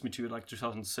introduced me to it like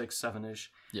 2006,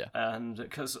 7-ish. Yeah. And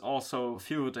because also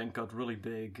Feel Good Inc. got really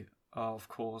big, of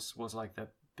course, was like their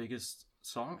biggest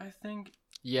song, I think.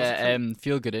 Yeah,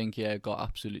 Feel Good Inc. Yeah, got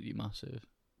absolutely massive.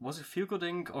 Was it Feel Good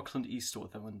Inc. or Clint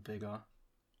Eastwood that went bigger?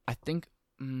 I think,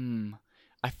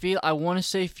 I want to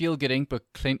say Feel Good Inc., but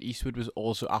Clint Eastwood was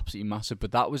also absolutely massive.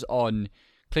 But that was on,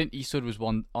 Clint Eastwood was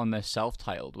one on their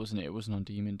self-titled, wasn't it? It wasn't on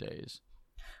Demon Days.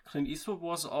 Clint Eastwood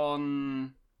was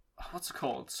on, what's it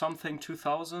called? Something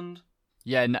 2000?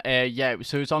 Yeah,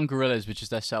 so it's on Gorillaz, which is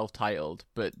their self-titled,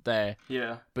 but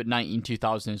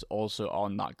 192000 is also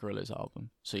on that Gorillaz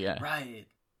album. So yeah. Right,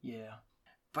 yeah.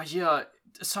 But yeah,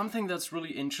 something that's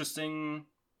really interesting,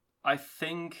 I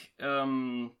think,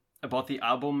 about the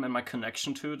album and my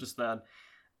connection to it is that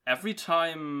every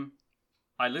time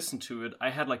I listened to it, I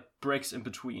had like breaks in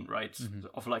between, right?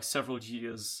 Of like several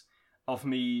years of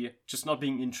me just not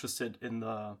being interested in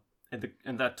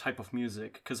that type of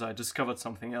music, because I discovered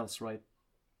something else, right?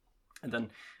 And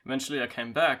then eventually I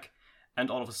came back,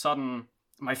 and all of a sudden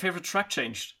my favorite track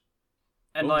changed.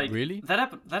 And really? That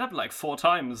happened like 4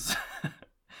 times.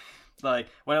 Like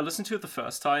when I listened to it the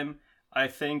first time, I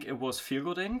think it was Feel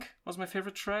Good Inc. was my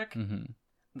favorite track.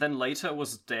 Then later it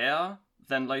was Dare.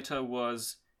 Then later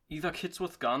was either Kids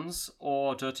with Guns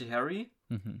or Dirty Harry.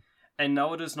 And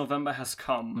now it is November Has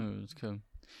Come. Oh, that's cool.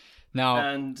 Now,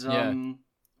 and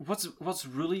what's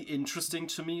really interesting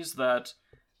to me is that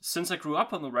since I grew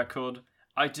up on the record,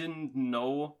 I didn't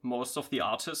know most of the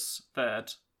artists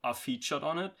that are featured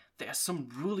on it. There's some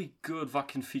really good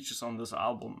fucking features on this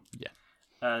album. Yeah.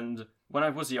 And when I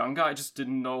was younger, I just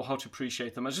didn't know how to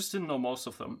appreciate them. I just didn't know most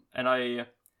of them. And I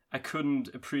couldn't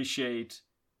appreciate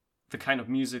the kind of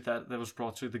music that was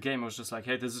brought to the game. I was just like,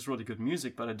 hey, this is really good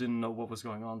music, but I didn't know what was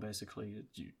going on, basically.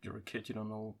 You're a kid, you don't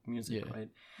know music, right?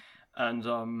 And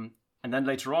then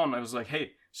later on, I was like,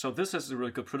 hey, so this has a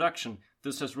really good production.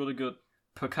 This has really good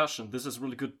percussion. This has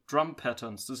really good drum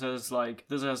patterns. This has like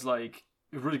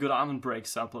a really good almond break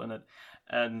sample in it.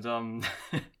 And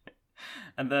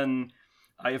and then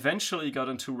I eventually got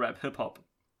into rap hip hop.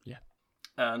 Yeah.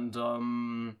 And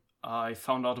I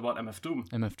found out about MF Doom.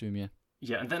 MF Doom, yeah.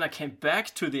 Yeah, and then I came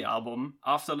back to the album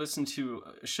after listening to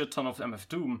a shit ton of MF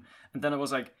Doom, and then I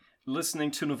was like listening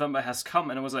to November Has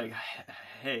Come, and I was like,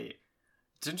 hey,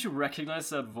 didn't you recognize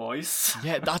that voice?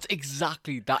 Yeah, that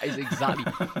is exactly.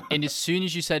 And as soon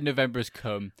as you said November Has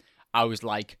Come, I was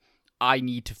like, I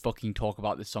need to fucking talk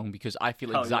about this song, because I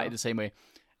feel exactly the same way.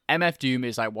 MF Doom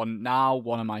is like one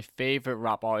of my favorite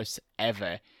rap artists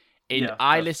ever. And Yeah,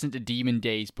 I listened to Demon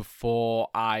Days before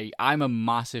I'm a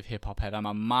massive hip hop head. I'm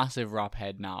a massive rap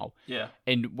head now. Yeah.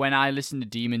 And when I listened to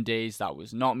Demon Days, that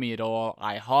was not me at all.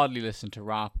 I hardly listened to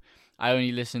rap. I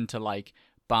only listened to like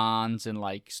bands and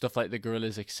like stuff like the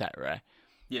Gorillaz, etc.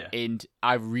 Yeah. And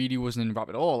I really wasn't in rap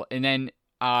at all. And then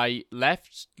I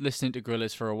left listening to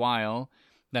Gorillaz for a while.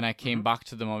 Then I came back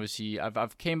to them. Obviously,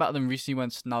 I've came back to them recently.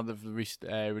 Once now they've released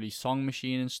Song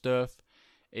Machine and stuff.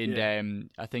 And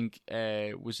I think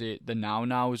was it The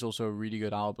Now was also a really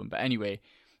good album. But anyway,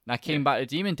 I came back to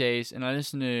Demon Days and I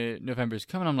listened to November Is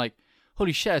Coming. I'm like,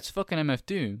 holy shit, it's fucking MF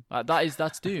Doom.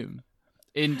 That's Doom.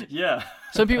 And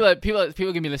some people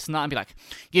give me listen to that and be like,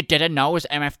 you didn't know it was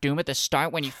MF Doom at the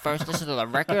start when you first listened to the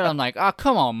record? I'm like, oh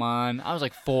come on, man. I was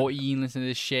like 14 listening to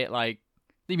this shit. Like,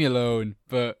 leave me alone.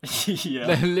 But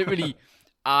literally,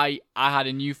 I had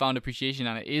a newfound appreciation,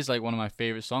 and it is like one of my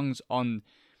favorite songs on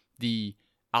the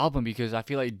album, because I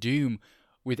feel like Doom,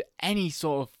 with any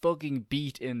sort of fucking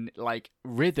beat and like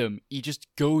rhythm, he just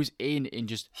goes in and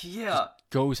just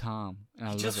goes ham. And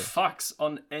I love just it. Fucks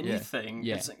on anything.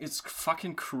 Yeah. It's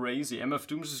fucking crazy. MF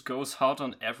Doom just goes hard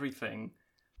on everything.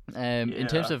 In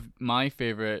terms of my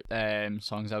favorite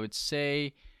songs, I would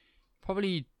say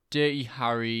probably Dirty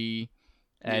Harry,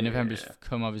 November's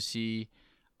Come, obviously.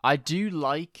 I do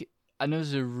like, I know this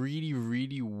is a really,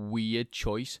 really weird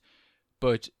choice,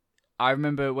 but I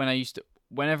remember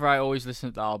whenever I always listen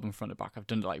to the album front to back, I've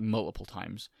done it like multiple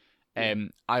times.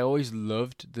 I always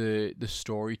loved the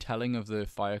storytelling of the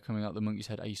fire coming out the monkey's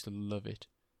head. I used to love it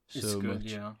so much.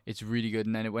 Yeah. It's really good,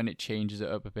 and then when it changes it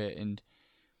up a bit, and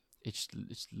it's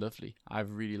lovely.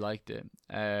 I've really liked it.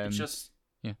 It's just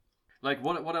like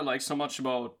what I like so much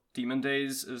about Demon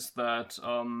Days is that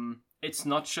it's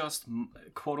not just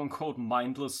quote unquote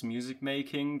mindless music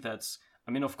making.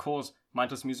 I mean, of course,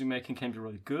 mindless music making can be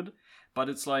really good, but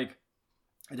it's like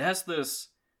it has this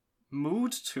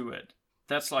mood to it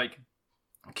that's like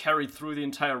carried through the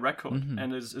entire record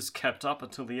and is kept up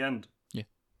until the end. Yeah.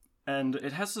 And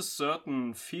it has a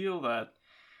certain feel that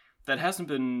hasn't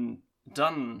been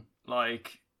done,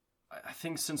 like, I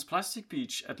think since Plastic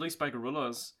Beach, at least by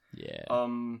Gorillaz. Yeah.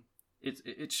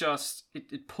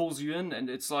 It pulls you in, and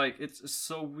it's like, it's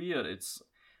so weird.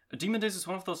 Demon Days is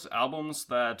one of those albums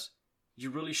that you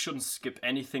really shouldn't skip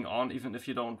anything on, even if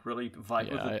you don't really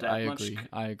vibe with it that much.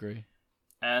 I agree.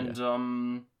 And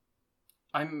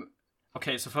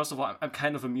okay, so first of all, I'm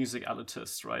kind of a music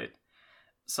elitist, right?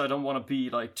 So I don't want to be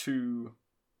like too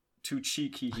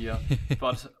cheeky here,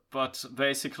 but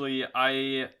basically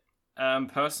I am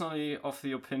personally of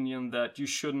the opinion that you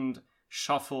shouldn't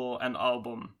shuffle an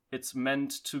album. It's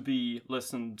meant to be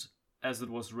listened as it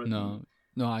was written.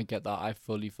 No, I get that. I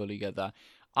fully get that.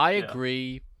 I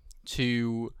agree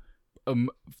to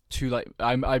like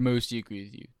I mostly agree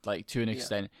with you, like, to an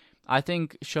extent. I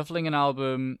think shuffling an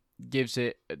album gives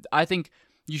it, I think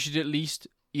you should at least,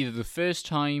 either the first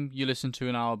time you listen to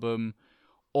an album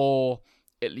or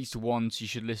at least once, you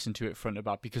should listen to it front to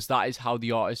back, because that is how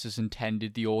the artist has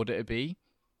intended the order to be.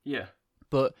 Yeah.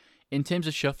 But in terms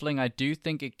of shuffling, I do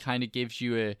think it kind of gives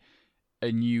you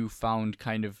a newfound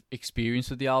kind of experience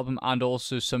with the album, and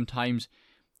also sometimes,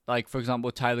 like, for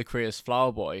example, Tyler Creator's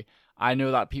Flower Boy, I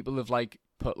know that people have like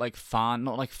put like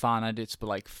not like fan edits, but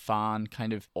like fan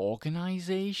kind of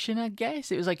organization, I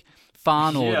guess. It was like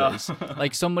fan orders.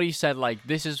 Like, somebody said, like,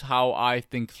 this is how I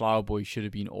think Flower Boy should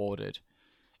have been ordered.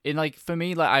 And like, for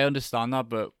me, like, I understand that,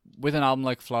 but with an album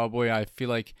like Flower Boy, I feel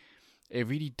like it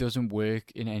really doesn't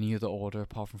work in any other order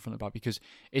apart from front to back, because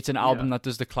it's an album that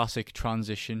does the classic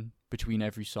transition between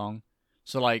every song.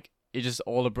 So like, it just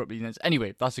all abruptly ends.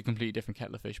 Anyway, that's a completely different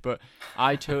kettle of fish, but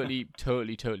I totally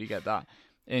get that.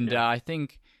 And I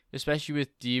think, especially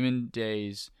with Demon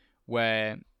Days,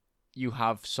 where you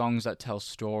have songs that tell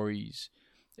stories,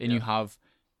 and you have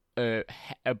a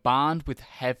band with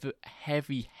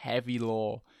heavy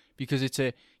lore, because it's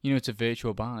a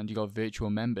virtual band. You got virtual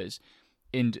members,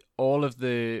 and all of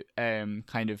the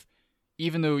kind of,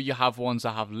 even though you have ones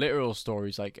that have literal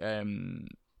stories, like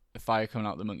fire coming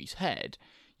out the monkey's head,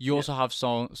 you also have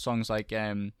songs like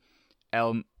El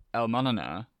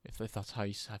Manana, if that's how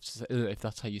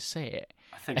you say it.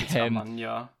 I think it's El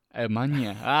Manya. El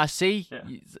Manya. See? Yeah.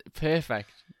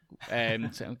 Perfect. So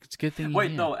it's a good thing.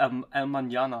 Wait, no, El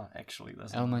Manana, actually.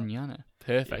 El Manana.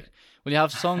 Perfect. Yeah. Well, you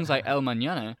have songs like El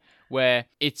Manana, where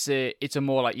it's a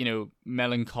more like,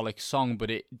 melancholic song, but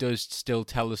it does still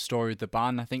tell the story of the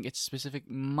band. I think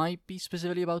might be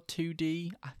specifically about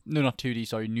 2D. No, not 2D,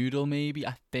 sorry, Noodle maybe,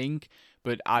 I think.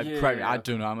 But I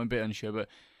don't know, I'm a bit unsure. But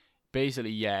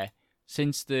basically,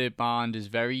 since the band is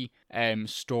very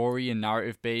story and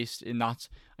narrative based, in that,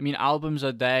 I mean, albums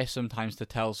are there sometimes to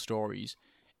tell stories,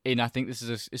 And I think this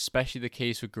is especially the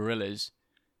case with Gorillaz.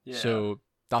 Yeah. So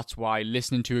that's why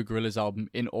listening to a Gorillaz album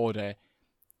in order,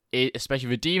 especially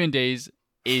for Demon Days,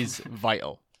 is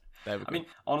vital. There we go. I mean,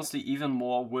 honestly, even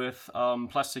more with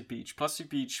Plastic Beach. Plastic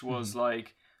Beach was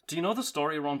like... Do you know the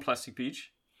story around Plastic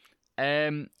Beach?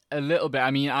 A little bit.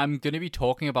 I mean, I'm going to be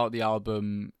talking about the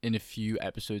album in a few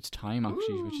episodes' time,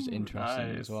 actually, which is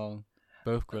interesting as well.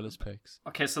 Both Gorillaz picks.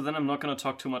 Okay, so then I'm not going to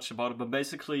talk too much about it, but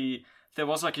basically, there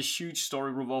was like a huge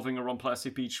story revolving around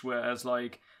Plastic Beach, whereas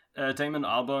like Damon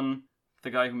Albarn,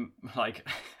 the guy who like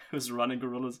was running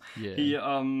Gorillaz,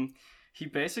 he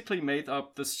basically made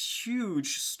up this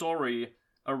huge story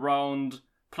around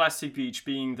Plastic Beach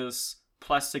being this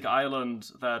plastic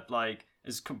island that like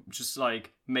is just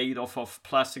like made off of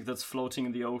plastic that's floating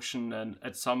in the ocean, and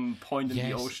at some point in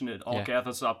the ocean it all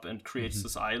gathers up and creates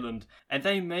this island. And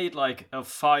they made like a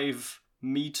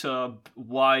 5-meter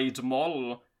wide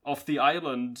model of the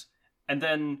island, and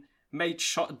then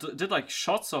did like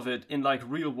shots of it in like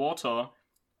real water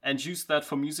and used that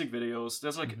for music videos.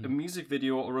 There's like a music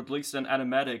video, or at least an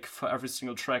animatic, for every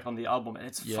single track on the album, and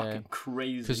it's fucking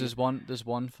crazy. Because there's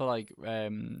one for like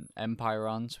Empire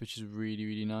Ants, which is really,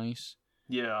 really nice.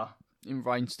 Yeah. In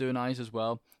Rhinestone Eyes as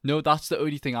well. No, that's the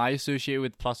only thing I associate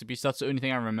with Plastic Beach. That's the only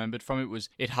thing I remembered from it, was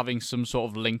it having some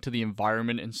sort of link to the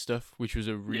environment and stuff, which was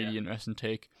a really interesting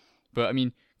take. But I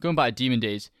mean, going back to Demon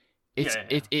Days,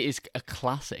 it is a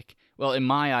classic. Well, in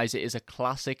my eyes, it is a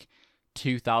classic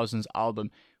 2000s album.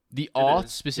 The art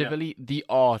specifically, the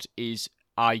art is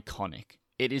iconic.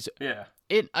 It is. Yeah.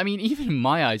 I mean, even in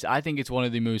my eyes, I think it's one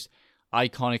of the most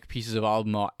iconic pieces of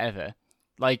album art ever.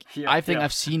 Like, I think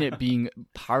I've seen it being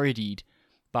parodied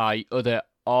by other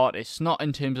artists, not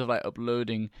in terms of like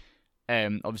uploading,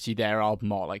 obviously their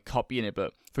album art, like copying it,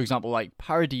 but for example, like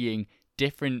parodying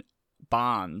different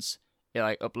bands,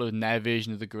 like uploading their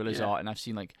version of the Gorillaz art, and I've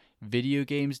seen like video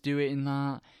games do it in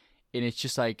that, and it's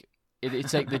just like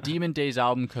it's like the Demon Days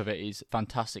album cover is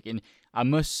fantastic, and I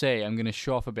must say, I'm gonna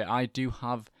show off a bit. I do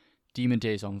have Demon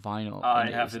Days on vinyl.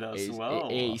 I have it as well.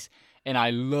 It is, and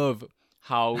I love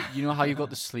how, you know how you've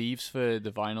got the sleeves for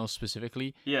the vinyl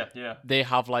specifically? Yeah. They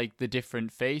have like the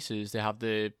different faces. They have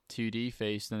the 2D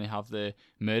face, then they have the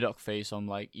Murdoch face on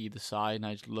like either side, and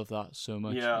I just love that so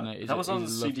much. Yeah, that was on the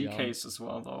CD case as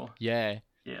well, though. Yeah.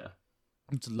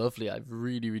 It's lovely. I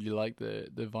really, really like the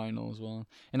vinyl as well.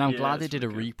 And I'm glad they did a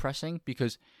repressing,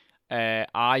 because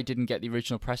I didn't get the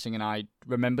original pressing, and I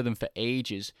remember them for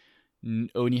ages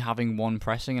only having one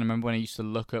pressing. And I remember when I used to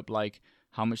look up like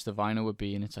how much the vinyl would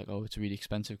be, and it's like, oh, it's really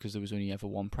expensive because there was only ever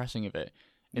one pressing of it.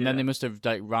 And then they must have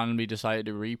like randomly decided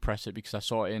to repress it, because I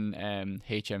saw it in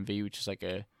HMV, which is like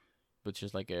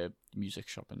a music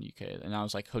shop in the UK, and I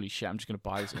was like, holy shit, I'm just gonna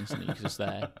buy this instantly because it's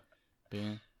there. But,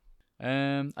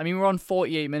 yeah. I mean, we're on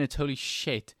 48 minutes. Holy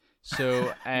shit.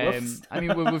 So I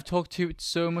mean, we've talked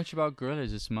so much about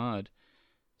Gorillaz, it's mad.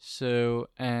 So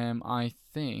I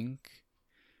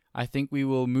think we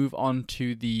will move on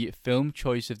to the film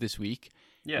choice of this week,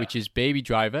 which is Baby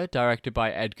Driver, directed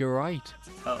by Edgar Wright.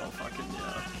 Oh, fucking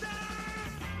yeah.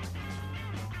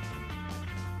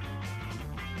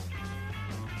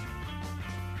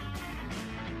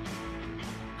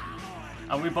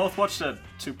 And we both watched it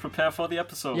to prepare for the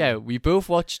episode. Yeah, we both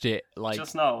watched it like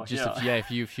just now. A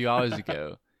few hours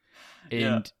ago.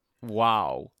 And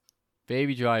wow,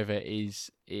 Baby Driver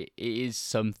is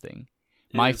something.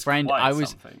 My friend, I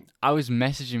was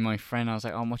messaging my friend. I was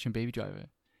like, oh, I'm watching Baby Driver,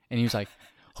 and he was like,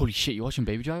 holy shit, you're watching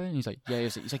Baby Driver? And he's like, yeah.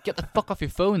 He's like, get the fuck off your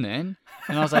phone then.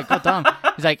 And I was like, god damn.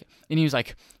 He was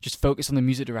like, just focus on the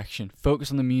music direction, focus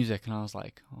on the music. And I was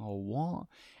like, oh, what?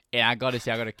 And I gotta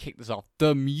say, I gotta kick this off.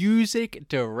 The music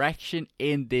direction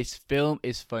in this film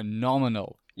is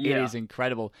phenomenal. Yeah. It is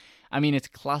incredible. I mean, it's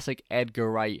classic Edgar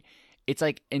Wright. It's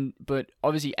like, but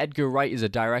obviously Edgar Wright is a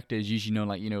director, is usually known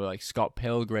like Scott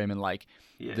Pilgrim and like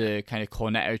the kind of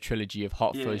Cornetto trilogy of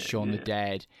Hot Fuzz, Shaun the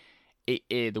Dead,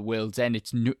 The World's End.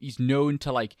 He's known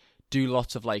to like do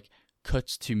lots of like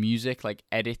cuts to music, like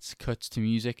edits cuts to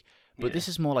music, but this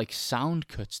is more like sound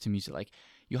cuts to music. Like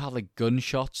you have like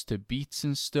gunshots to beats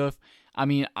and stuff. I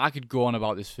mean, I could go on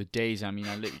about this for days. I mean,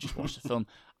 I literally just watched the film.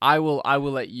 I will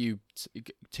let you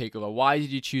take over. Why did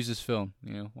you choose this film?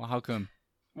 You know, well, how come?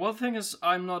 Well, the thing is,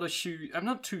 I'm not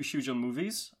too huge on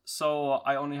movies, so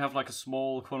I only have like a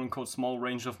small, quote unquote, small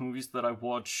range of movies that I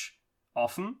watch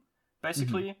often.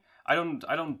 Basically, I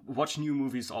don't watch new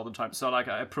movies all the time. So like,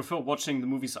 I prefer watching the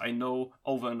movies I know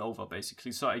over and over,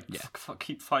 basically. So I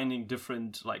keep finding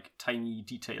different like tiny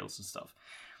details and stuff.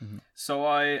 Mm-hmm. So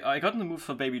I got in the mood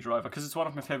for Baby Driver because it's one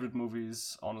of my favorite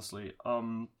movies, honestly.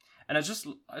 And I just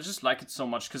like it so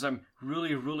much because I'm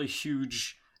really, really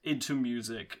huge into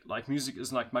music. Like, music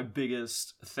is like my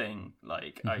biggest thing.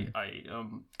 Like, I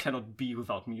cannot be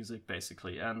without music,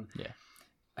 basically. And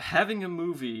having a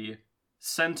movie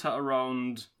center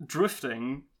around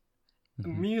drifting,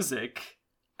 music,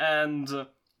 and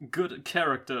good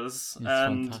characters, It's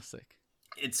and fantastic.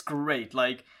 it's great.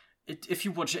 Like, if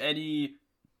you watch any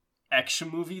action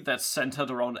movie that's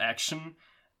centered around action,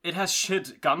 it has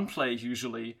shit gunplay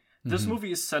usually. This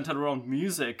movie is centered around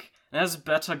music and has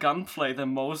better gunplay than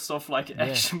most of like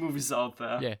action movies out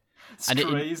there. Yeah, It's and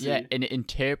crazy. and it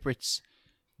interprets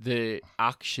the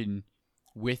action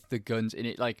with the guns in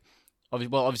it. Like,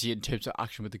 obviously it interprets the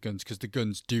action with the guns because the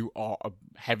guns are a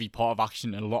heavy part of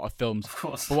action in a lot of films. Of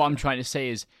course. But what I'm trying to say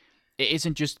is, it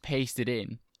isn't just pasted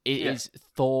in. It is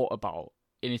thought about,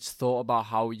 and it's thought about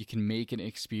how you can make an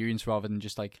experience rather than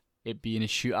just like it being a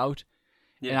shootout.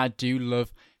 Yeah. And I do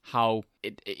love how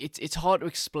it's hard to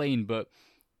explain, but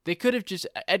they could have just,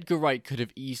 Edgar Wright could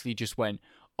have easily just went,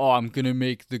 oh, I'm gonna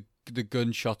make the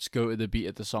gunshots go to the beat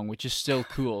of the song, which is still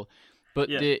cool. But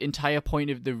the entire point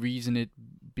of the reason it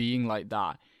being like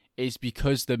that is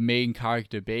because the main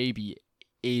character, Baby,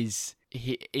 it's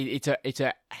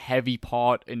a heavy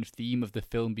part and theme of the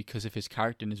film because of his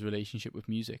character and his relationship with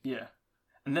music. Yeah.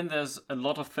 And then there's a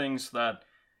lot of things that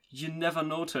you never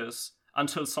notice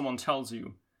until someone tells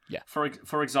you. Yeah.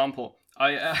 For example,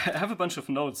 I have a bunch of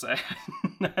notes. I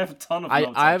have a ton of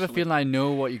notes. I have a feeling I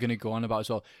know what you're going to go on about as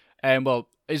well. Well,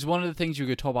 is one of the things you're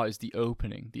going to talk about is the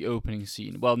opening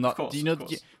scene. Well, not. Of course, do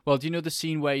you know the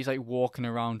scene where he's like walking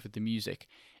around with the music,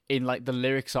 in like the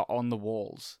lyrics are on the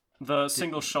walls. The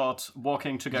single shot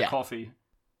walking to get coffee.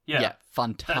 Yeah,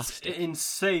 fantastic. That's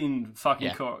insane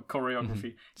fucking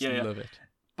choreography. Yeah, love it.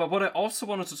 But what I also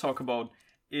wanted to talk about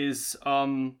is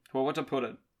what to put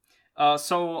it.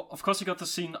 So of course you got the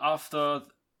scene after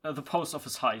the post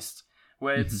office heist,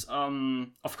 where it's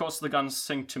of course the guns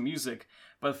sync to music,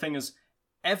 but the thing is,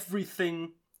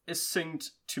 everything is synced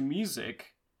to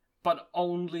music, but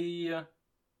only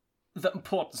the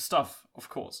important stuff, of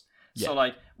course. Yeah. So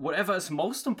like whatever is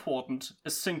most important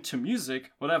is synced to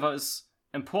music, whatever is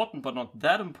important but not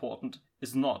that important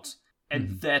is not.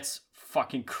 And that's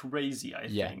fucking crazy, I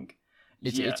think.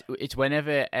 It's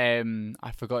whenever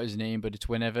I forgot his name, but it's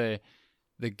whenever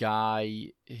the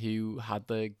guy who had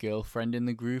the girlfriend in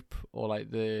the group, or like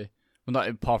not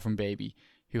apart from Baby,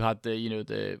 who had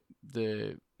the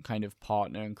kind of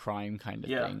partner in crime kind of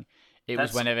thing. It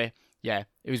was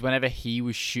whenever he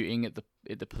was shooting at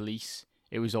the police,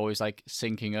 it was always like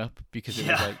syncing up because it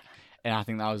was like, and I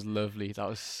think that was lovely. That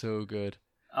was so good.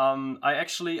 I'm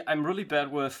really bad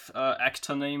with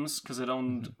actor names because I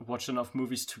don't watch enough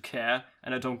movies to care,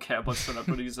 and I don't care about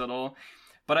celebrities at all.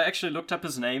 But I actually looked up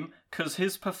his name because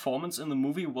his performance in the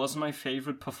movie was my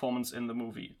favorite performance in the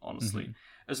movie, honestly.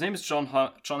 His name is John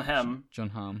Hamm.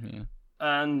 John Hamm, yeah.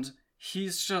 And he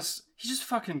just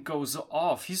fucking goes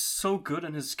off. He's so good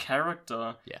in his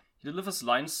character. Yeah. He delivers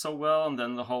lines so well, and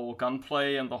then the whole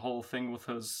gunplay and the whole thing with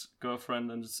his girlfriend,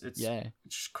 and it's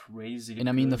just crazy. And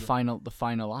I mean the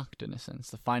final act, in a sense,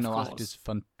 the final act is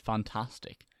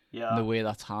fantastic. Yeah, and the way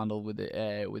that's handled with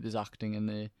his acting,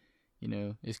 and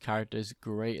his character is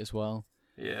great as well.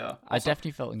 Yeah, I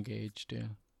definitely felt engaged. Yeah.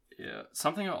 Yeah,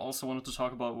 something I also wanted to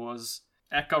talk about was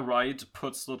Edgar Wright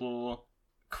puts little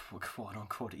quote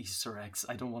unquote Easter eggs.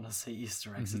 I don't want to say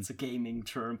Easter eggs, it's a gaming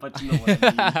term, but you know what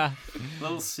I mean.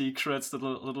 Little secrets,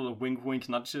 little wink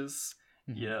nudges,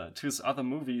 to his other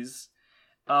movies.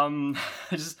 I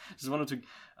just wanted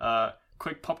to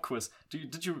quick pop quiz.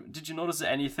 Did you notice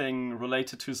anything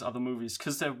related to his other movies?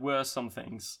 Because there were some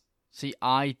things. See,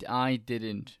 I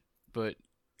didn't, but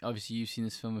obviously you've seen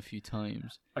this film a few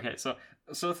times. Okay, so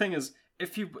the thing is,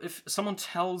 if someone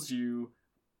tells you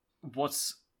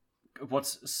what's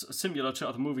similar to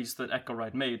other movies that Edgar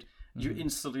Wright made, you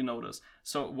instantly notice.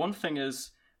 So one thing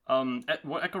is,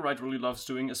 what Edgar Wright really loves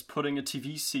doing is putting a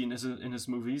TV scene in his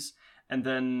movies, and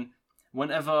then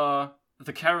whenever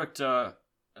the character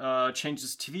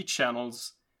changes TV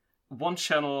channels, one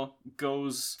channel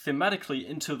goes thematically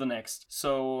into the next.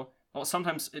 So, or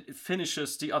sometimes it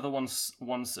finishes the other one's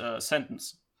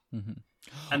sentence.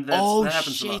 And that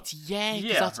happens a lot.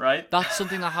 Yeah, right? That's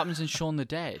something that happens in Shaun the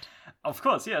Dead. Of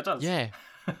course, yeah, it does. Yeah.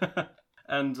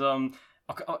 And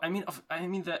I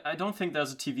mean that I don't think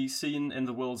there's a TV scene in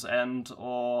The World's End,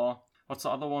 or what's the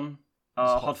other one?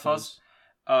 Hot Fuzz.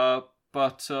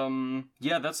 But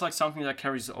that's like something that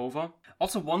carries over.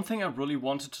 Also, one thing I really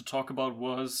wanted to talk about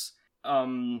was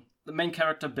the main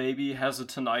character Baby has a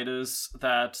tinnitus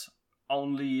that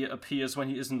only appears when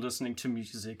he isn't listening to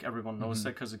music. Everyone knows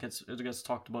that because it gets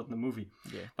talked about in the movie.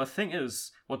 Yeah. But the thing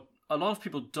is, what a lot of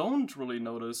people don't really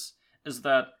notice is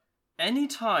that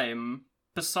anytime,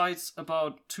 besides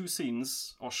about 2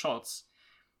 scenes or shots,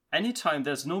 anytime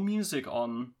there's no music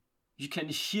on, you can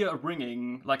hear a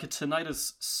ringing, like a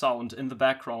tinnitus sound in the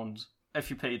background. If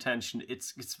you pay attention,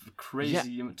 it's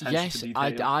crazy attention to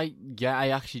detail. I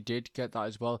actually did get that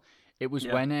as well. It was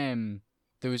when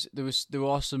there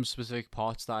were some specific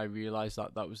parts that I realized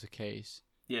that was the case.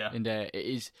 Yeah, and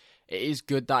it is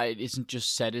good that it isn't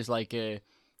just said as like a.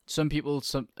 Some people,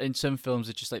 in some films,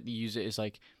 it just like they use it as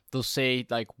like they'll say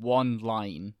like one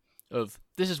line of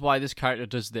this is why this character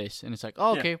does this, and it's like,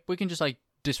 oh, okay, we can just like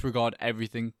disregard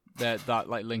everything that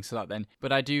like links to that then.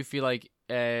 But I do feel like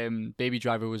Baby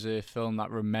Driver was a film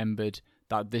that remembered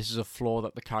that this is a flaw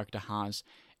that the character has,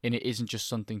 and it isn't just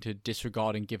something to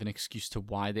disregard and give an excuse to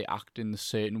why they act in the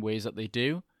certain ways that they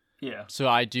do. Yeah. So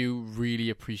I do really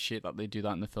appreciate that they do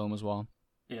that in the film as well.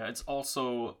 Yeah, it's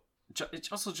also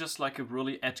just like a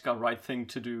really Edgar Wright thing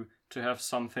to do, to have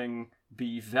something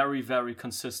be very, very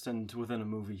consistent within a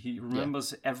movie. He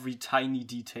remembers every tiny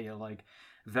detail. Like,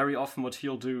 very often what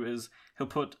he'll do is he'll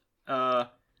put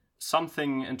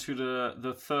something into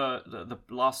the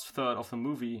last third of the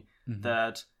movie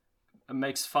that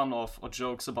makes fun of or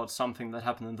jokes about something that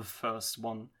happened in the first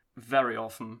one. Very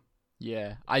often.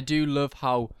 Yeah, I do love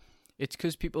how it's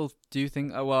because people do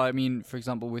think, well, I mean, for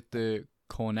example, with the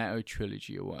Cornetto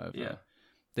trilogy or whatever,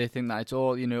 they think that it's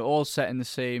all, all set in the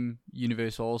same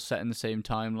universe, all set in the same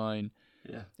timeline.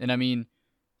 Yeah. And I mean,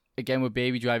 again, with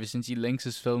Baby Driver, since he links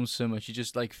his films so much, he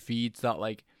just like feeds that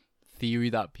like theory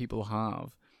that people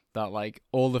have that like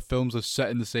all the films are set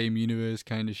in the same universe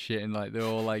kind of shit, and like they're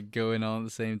all like going on at the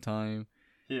same time,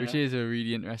 which is a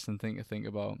really interesting thing to think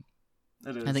about.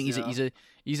 It is, I think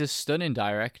he's a stunning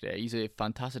director. He's a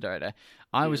fantastic director.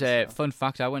 Fun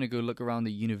fact, I went to go look around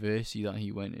the university that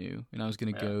he went to, and I was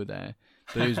going to go there,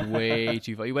 but it was way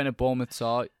too far. He went to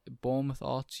Bournemouth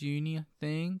Arts Uni, I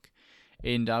think,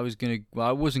 and I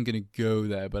wasn't gonna go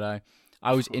there, but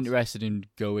I was interested in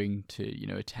going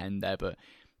to attend there, but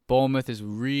Bournemouth is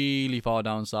really far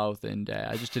down south, and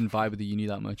I just didn't vibe with the uni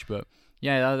that much. But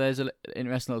yeah, there's an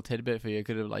interesting little tidbit for you. It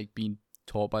could have like been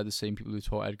taught by the same people who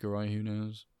taught Edgar Wright. Who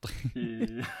knows?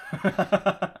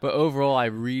 But overall, I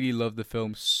really love the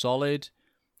film. Solid,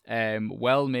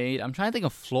 well made. I'm trying to think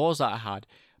of flaws that I had,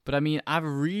 but I mean, I've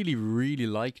really, really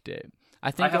liked it.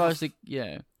 I think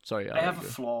Sorry, I have a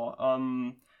flaw.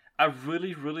 I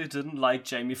really, really didn't like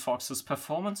Jamie Foxx's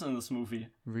performance in this movie.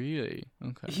 Really?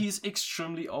 Okay. He's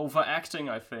extremely overacting,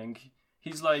 I think.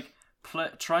 He's like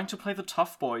trying to play the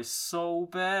tough boy so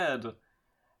bad.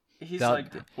 He's I'm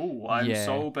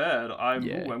so bad.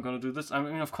 I'm gonna do this. I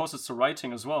mean, of course, it's the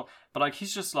writing as well. But like,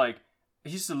 he's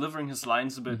delivering his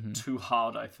lines a bit too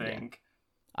hard, I think.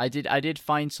 I did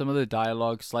find some of the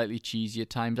dialogue slightly cheesy at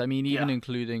times. I mean, even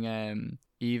including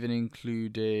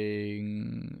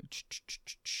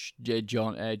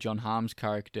John Hamm's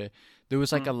character. There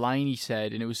was like a line he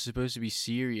said, and it was supposed to be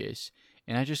serious,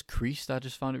 and I just creased. I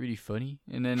just found it really funny,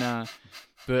 and then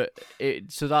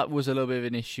so that was a little bit of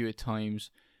an issue at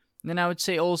times. And then I would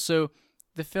say also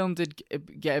the film did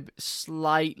get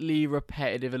slightly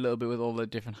repetitive a little bit with all the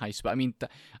different heists, but I mean,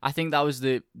 I think that was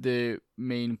the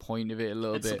main point of it a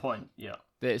little bit. It's the point, yeah.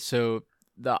 So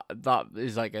that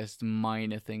is like a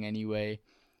minor thing anyway.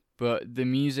 But the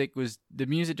music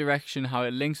direction, how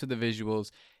it links with the visuals,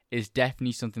 is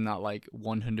definitely something that like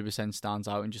 100% stands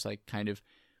out and just like kind of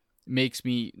makes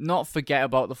me not forget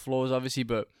about the flaws, obviously,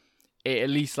 but it at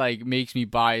least like makes me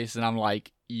biased, and I'm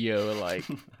like, yo, like,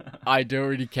 I don't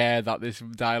really care that this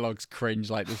dialogue's cringe.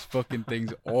 Like, this fucking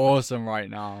thing's awesome right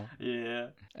now. Yeah.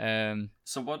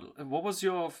 So what was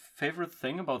your favorite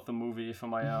thing about the movie, if I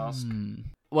might ask?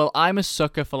 Well, I'm a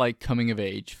sucker for like coming of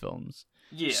age films.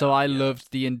 Yeah. So I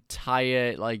loved the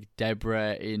entire like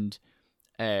Deborah and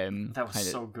that was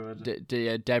so good.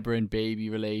 The Deborah and Baby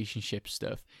relationship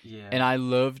stuff. Yeah. And I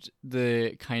loved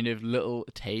the kind of little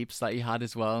tapes that he had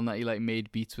as well, and that he like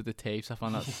made beats with the tapes. I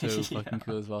found that so fucking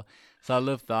cool as well. So I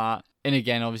love that. And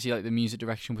again, obviously, like the music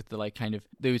direction with the like kind of,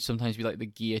 there would sometimes be like the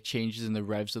gear changes and the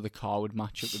revs of the car would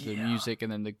match up with the music,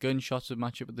 and then the gunshots would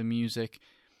match up with the music.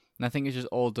 And I think it's just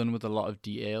all done with a lot of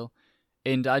detail.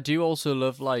 And I do also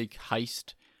love like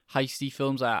heisty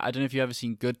films. I don't know if you've ever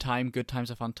seen Good Time. Good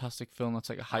Time's a fantastic film that's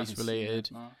like a heist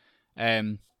related.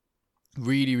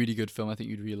 Really, really good film. I think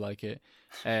you'd really like it.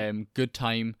 Good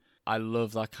Time. I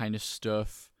love that kind of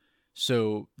stuff.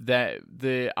 So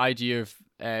the idea of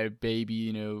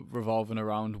Baby, revolving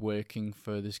around working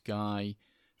for this guy,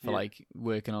 for like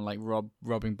working on like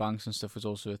robbing banks and stuff, was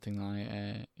also a thing that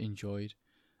I enjoyed.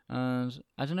 And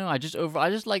I don't know, I just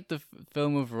like the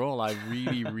film overall. I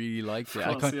really, really liked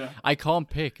it. I can't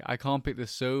pick. There's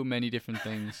so many different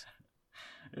things.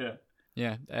 Yeah.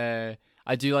 Yeah.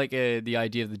 I do like the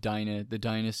idea of the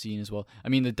diner scene as well. I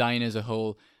mean, the diner as a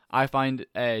whole. I find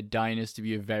diners to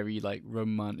be a very like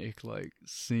romantic like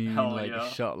scene, Hell like yeah.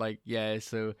 shot like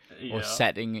or Yeah.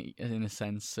 setting in a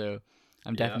sense. So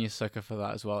I'm definitely Yeah. a sucker for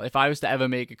that as well. If I was to ever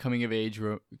make a coming of age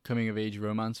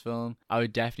romance film, I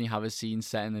would definitely have a scene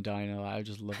set in the diner. Like, I would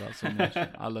just love that so much.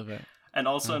 I love it. And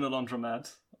also in a laundromat.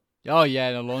 Oh yeah,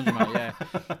 in a laundromat. Yeah,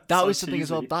 that So was something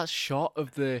as well. cheesy. That shot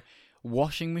of the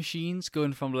washing machines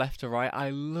going from left to right,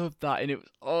 I loved that, and it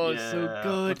was so Yeah,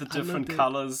 good. with the I different loved it.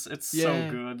 colors. It's Yeah.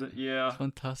 so good. Yeah.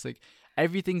 Fantastic.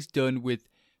 Everything's done with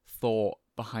thought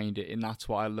behind it, and that's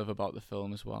what I love about the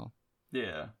film as well.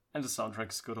 Yeah. And the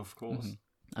soundtrack's good, of course. Mhm.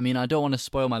 I mean, I don't want to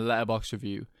spoil my Letterboxd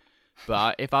review,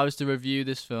 but if I was to review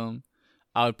this film,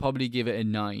 I would probably give it a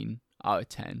 9 out of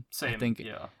 10. Same. I think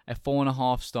Yeah. a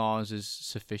 4.5 stars is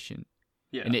sufficient.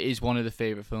 Yeah. And it is one of the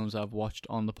favorite films I've watched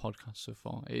on the podcast so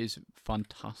far. It is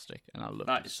fantastic, and I love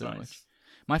it so much.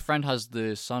 My friend has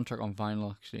the soundtrack on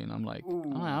vinyl actually, and I'm like,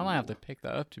 I might have to pick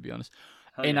that up, to be honest.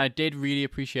 Hell And yeah. I did really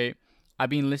appreciate. I've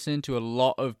been listening to a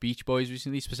lot of Beach Boys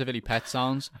recently, specifically Pet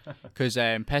Sounds, because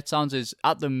Pet Sounds is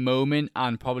at the moment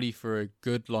and probably for a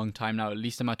good long time now, at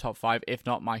least in my top 5, if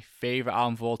not my favorite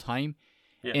album of all time.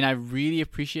 Yeah. And I really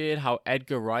appreciated how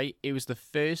Edgar Wright, it was the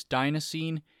first diner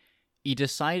scene. He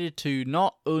decided to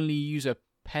not only use a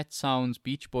Pet Sounds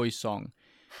Beach Boys song,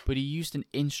 but he used an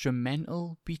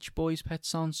instrumental Beach Boys Pet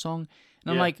Sounds song.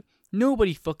 And I'm Yeah. like,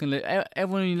 nobody fucking...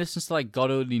 everyone who listens to like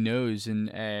God Only Knows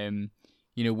and,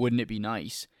 Wouldn't It Be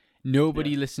Nice?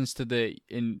 Nobody listens to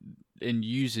and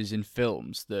uses in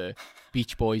films the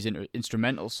Beach Boys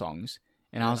instrumental songs.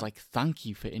 And I was like, thank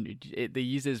you for... They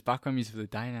used it as background music for the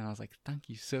diner, and I was like, thank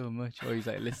you so much. Or he's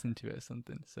like, listen to it or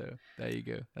something. So there you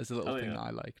go. That's a little thing that I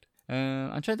liked.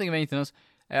 I'm trying to think of anything else.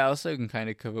 I also can kind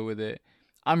of cover with it.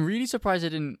 I'm really surprised I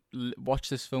didn't watch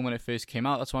this film when it first came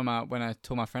out. That's why when I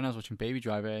told my friend I was watching Baby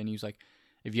Driver, and he was like,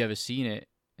 have you ever seen it?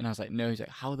 And I was like, no. He's like,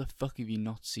 how the fuck have you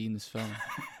not seen this film?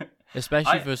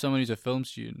 Especially for someone who's a film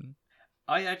student.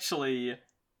 I actually...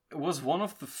 It was one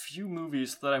of the few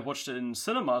movies that I watched in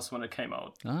cinemas when it came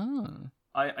out. Ah.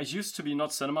 I used to be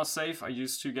not cinema safe. I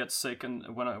used to get sick,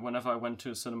 and whenever I went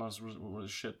to cinemas, it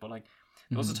was shit. But like,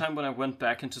 there was a time when I went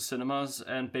back into cinemas,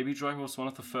 and Baby Driver was one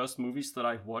of the first movies that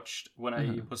I watched when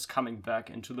I was coming back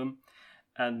into them.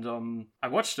 And I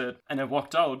watched it, and I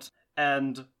walked out,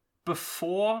 and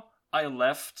before I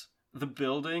left the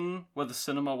building where the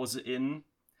cinema was in,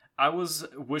 I was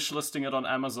wishlisting it on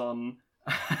Amazon,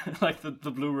 like the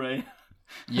Blu-ray.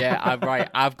 Yeah, right.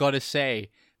 I've got to say,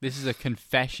 this is a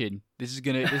confession. This is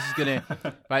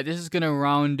gonna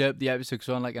round up the episode because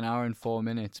we're on like an hour and 4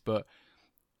 minutes. But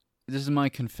this is my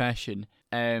confession,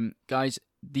 guys.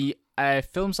 The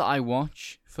films that I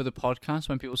watch for the podcast,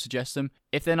 when people suggest them,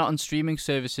 if they're not on streaming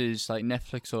services like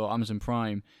Netflix or Amazon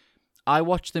Prime, I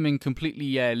watch them in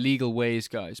completely legal ways,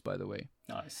 guys. By the way,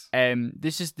 Nice.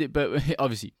 this is but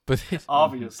obviously,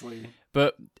 Obviously.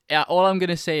 But all I'm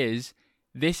gonna say is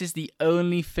this is the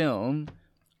only film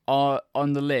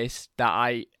on the list that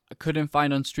I couldn't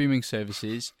find on streaming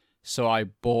services, so I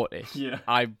bought it. Yeah.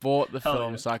 I bought the Hell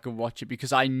film yeah. so I could watch it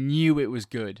because I knew it was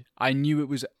good. I knew it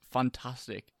was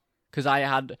fantastic because I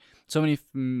had so many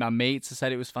my mates that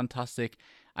said it was fantastic.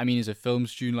 I mean, as a film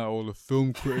student, like all the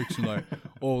film critics and like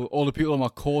all the people on my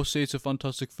course say it's a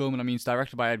fantastic film, and I mean it's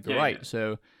directed by Edgar Wright, yeah.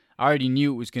 so I already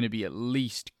knew it was going to be at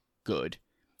least good.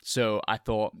 So I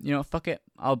thought, fuck it,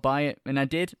 I'll buy it, and I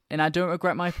did, and I don't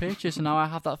regret my purchase, and now I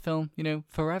have that film,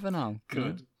 forever now.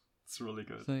 Good. It's really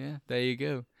good. So yeah, there you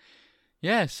go.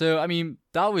 Yeah, so I mean,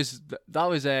 that was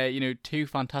two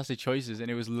fantastic choices, and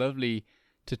it was lovely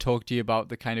to talk to you about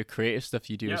the kind of creative stuff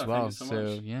you do as well. Thank you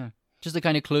so much. Yeah, just to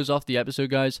kind of close off the episode,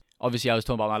 guys. Obviously, I was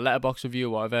talking about my Letterboxd review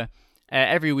or whatever.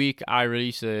 Every week, I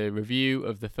release a review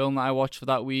of the film that I watched for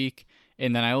that week.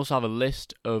 And then I also have a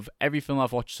list of every film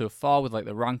I've watched so far with like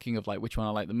the ranking of like which one I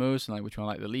like the most and like which one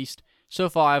I like the least. So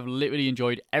far, I've literally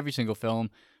enjoyed every single film,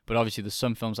 but obviously there's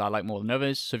some films I like more than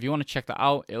others. So if you want to check that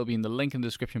out, it'll be in the link in the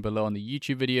description below on the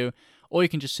YouTube video, or you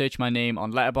can just search my name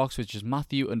on Letterboxd, which is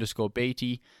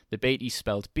Matthew_Beatty. The Beatty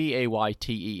spelled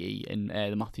Baytee, and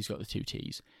the Matthew's got the 2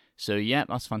 T's. So yeah,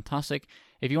 that's fantastic.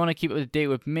 If you want to keep up to date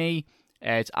with me,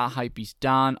 it's at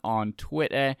HypeBeastDan on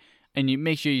Twitter. And you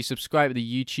make sure you subscribe to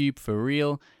the YouTube for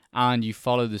real, and you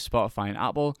follow the Spotify and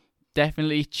Apple.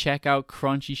 Definitely check out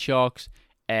Crunchy Shark's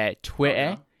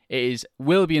Twitter. It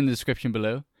will be in the description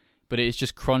below, but it is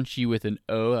just Crunchy with an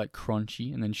O, like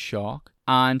Crunchy, and then Shark.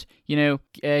 And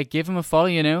give them a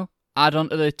follow. Add on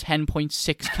to the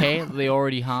 10.6k that they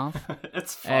already have.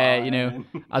 It's fine.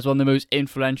 As one of the most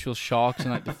influential sharks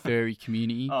in like the furry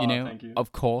community. Thank you.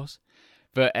 Of course.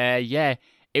 But yeah,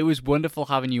 it was wonderful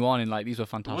having you on, and like these were It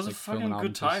fantastic. was a fucking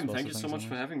good time. Thank you so much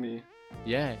for having me.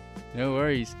 Yeah, no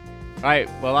worries. Right,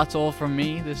 well that's all from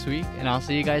me this week, and I'll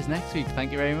see you guys next week.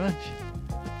 Thank you very much.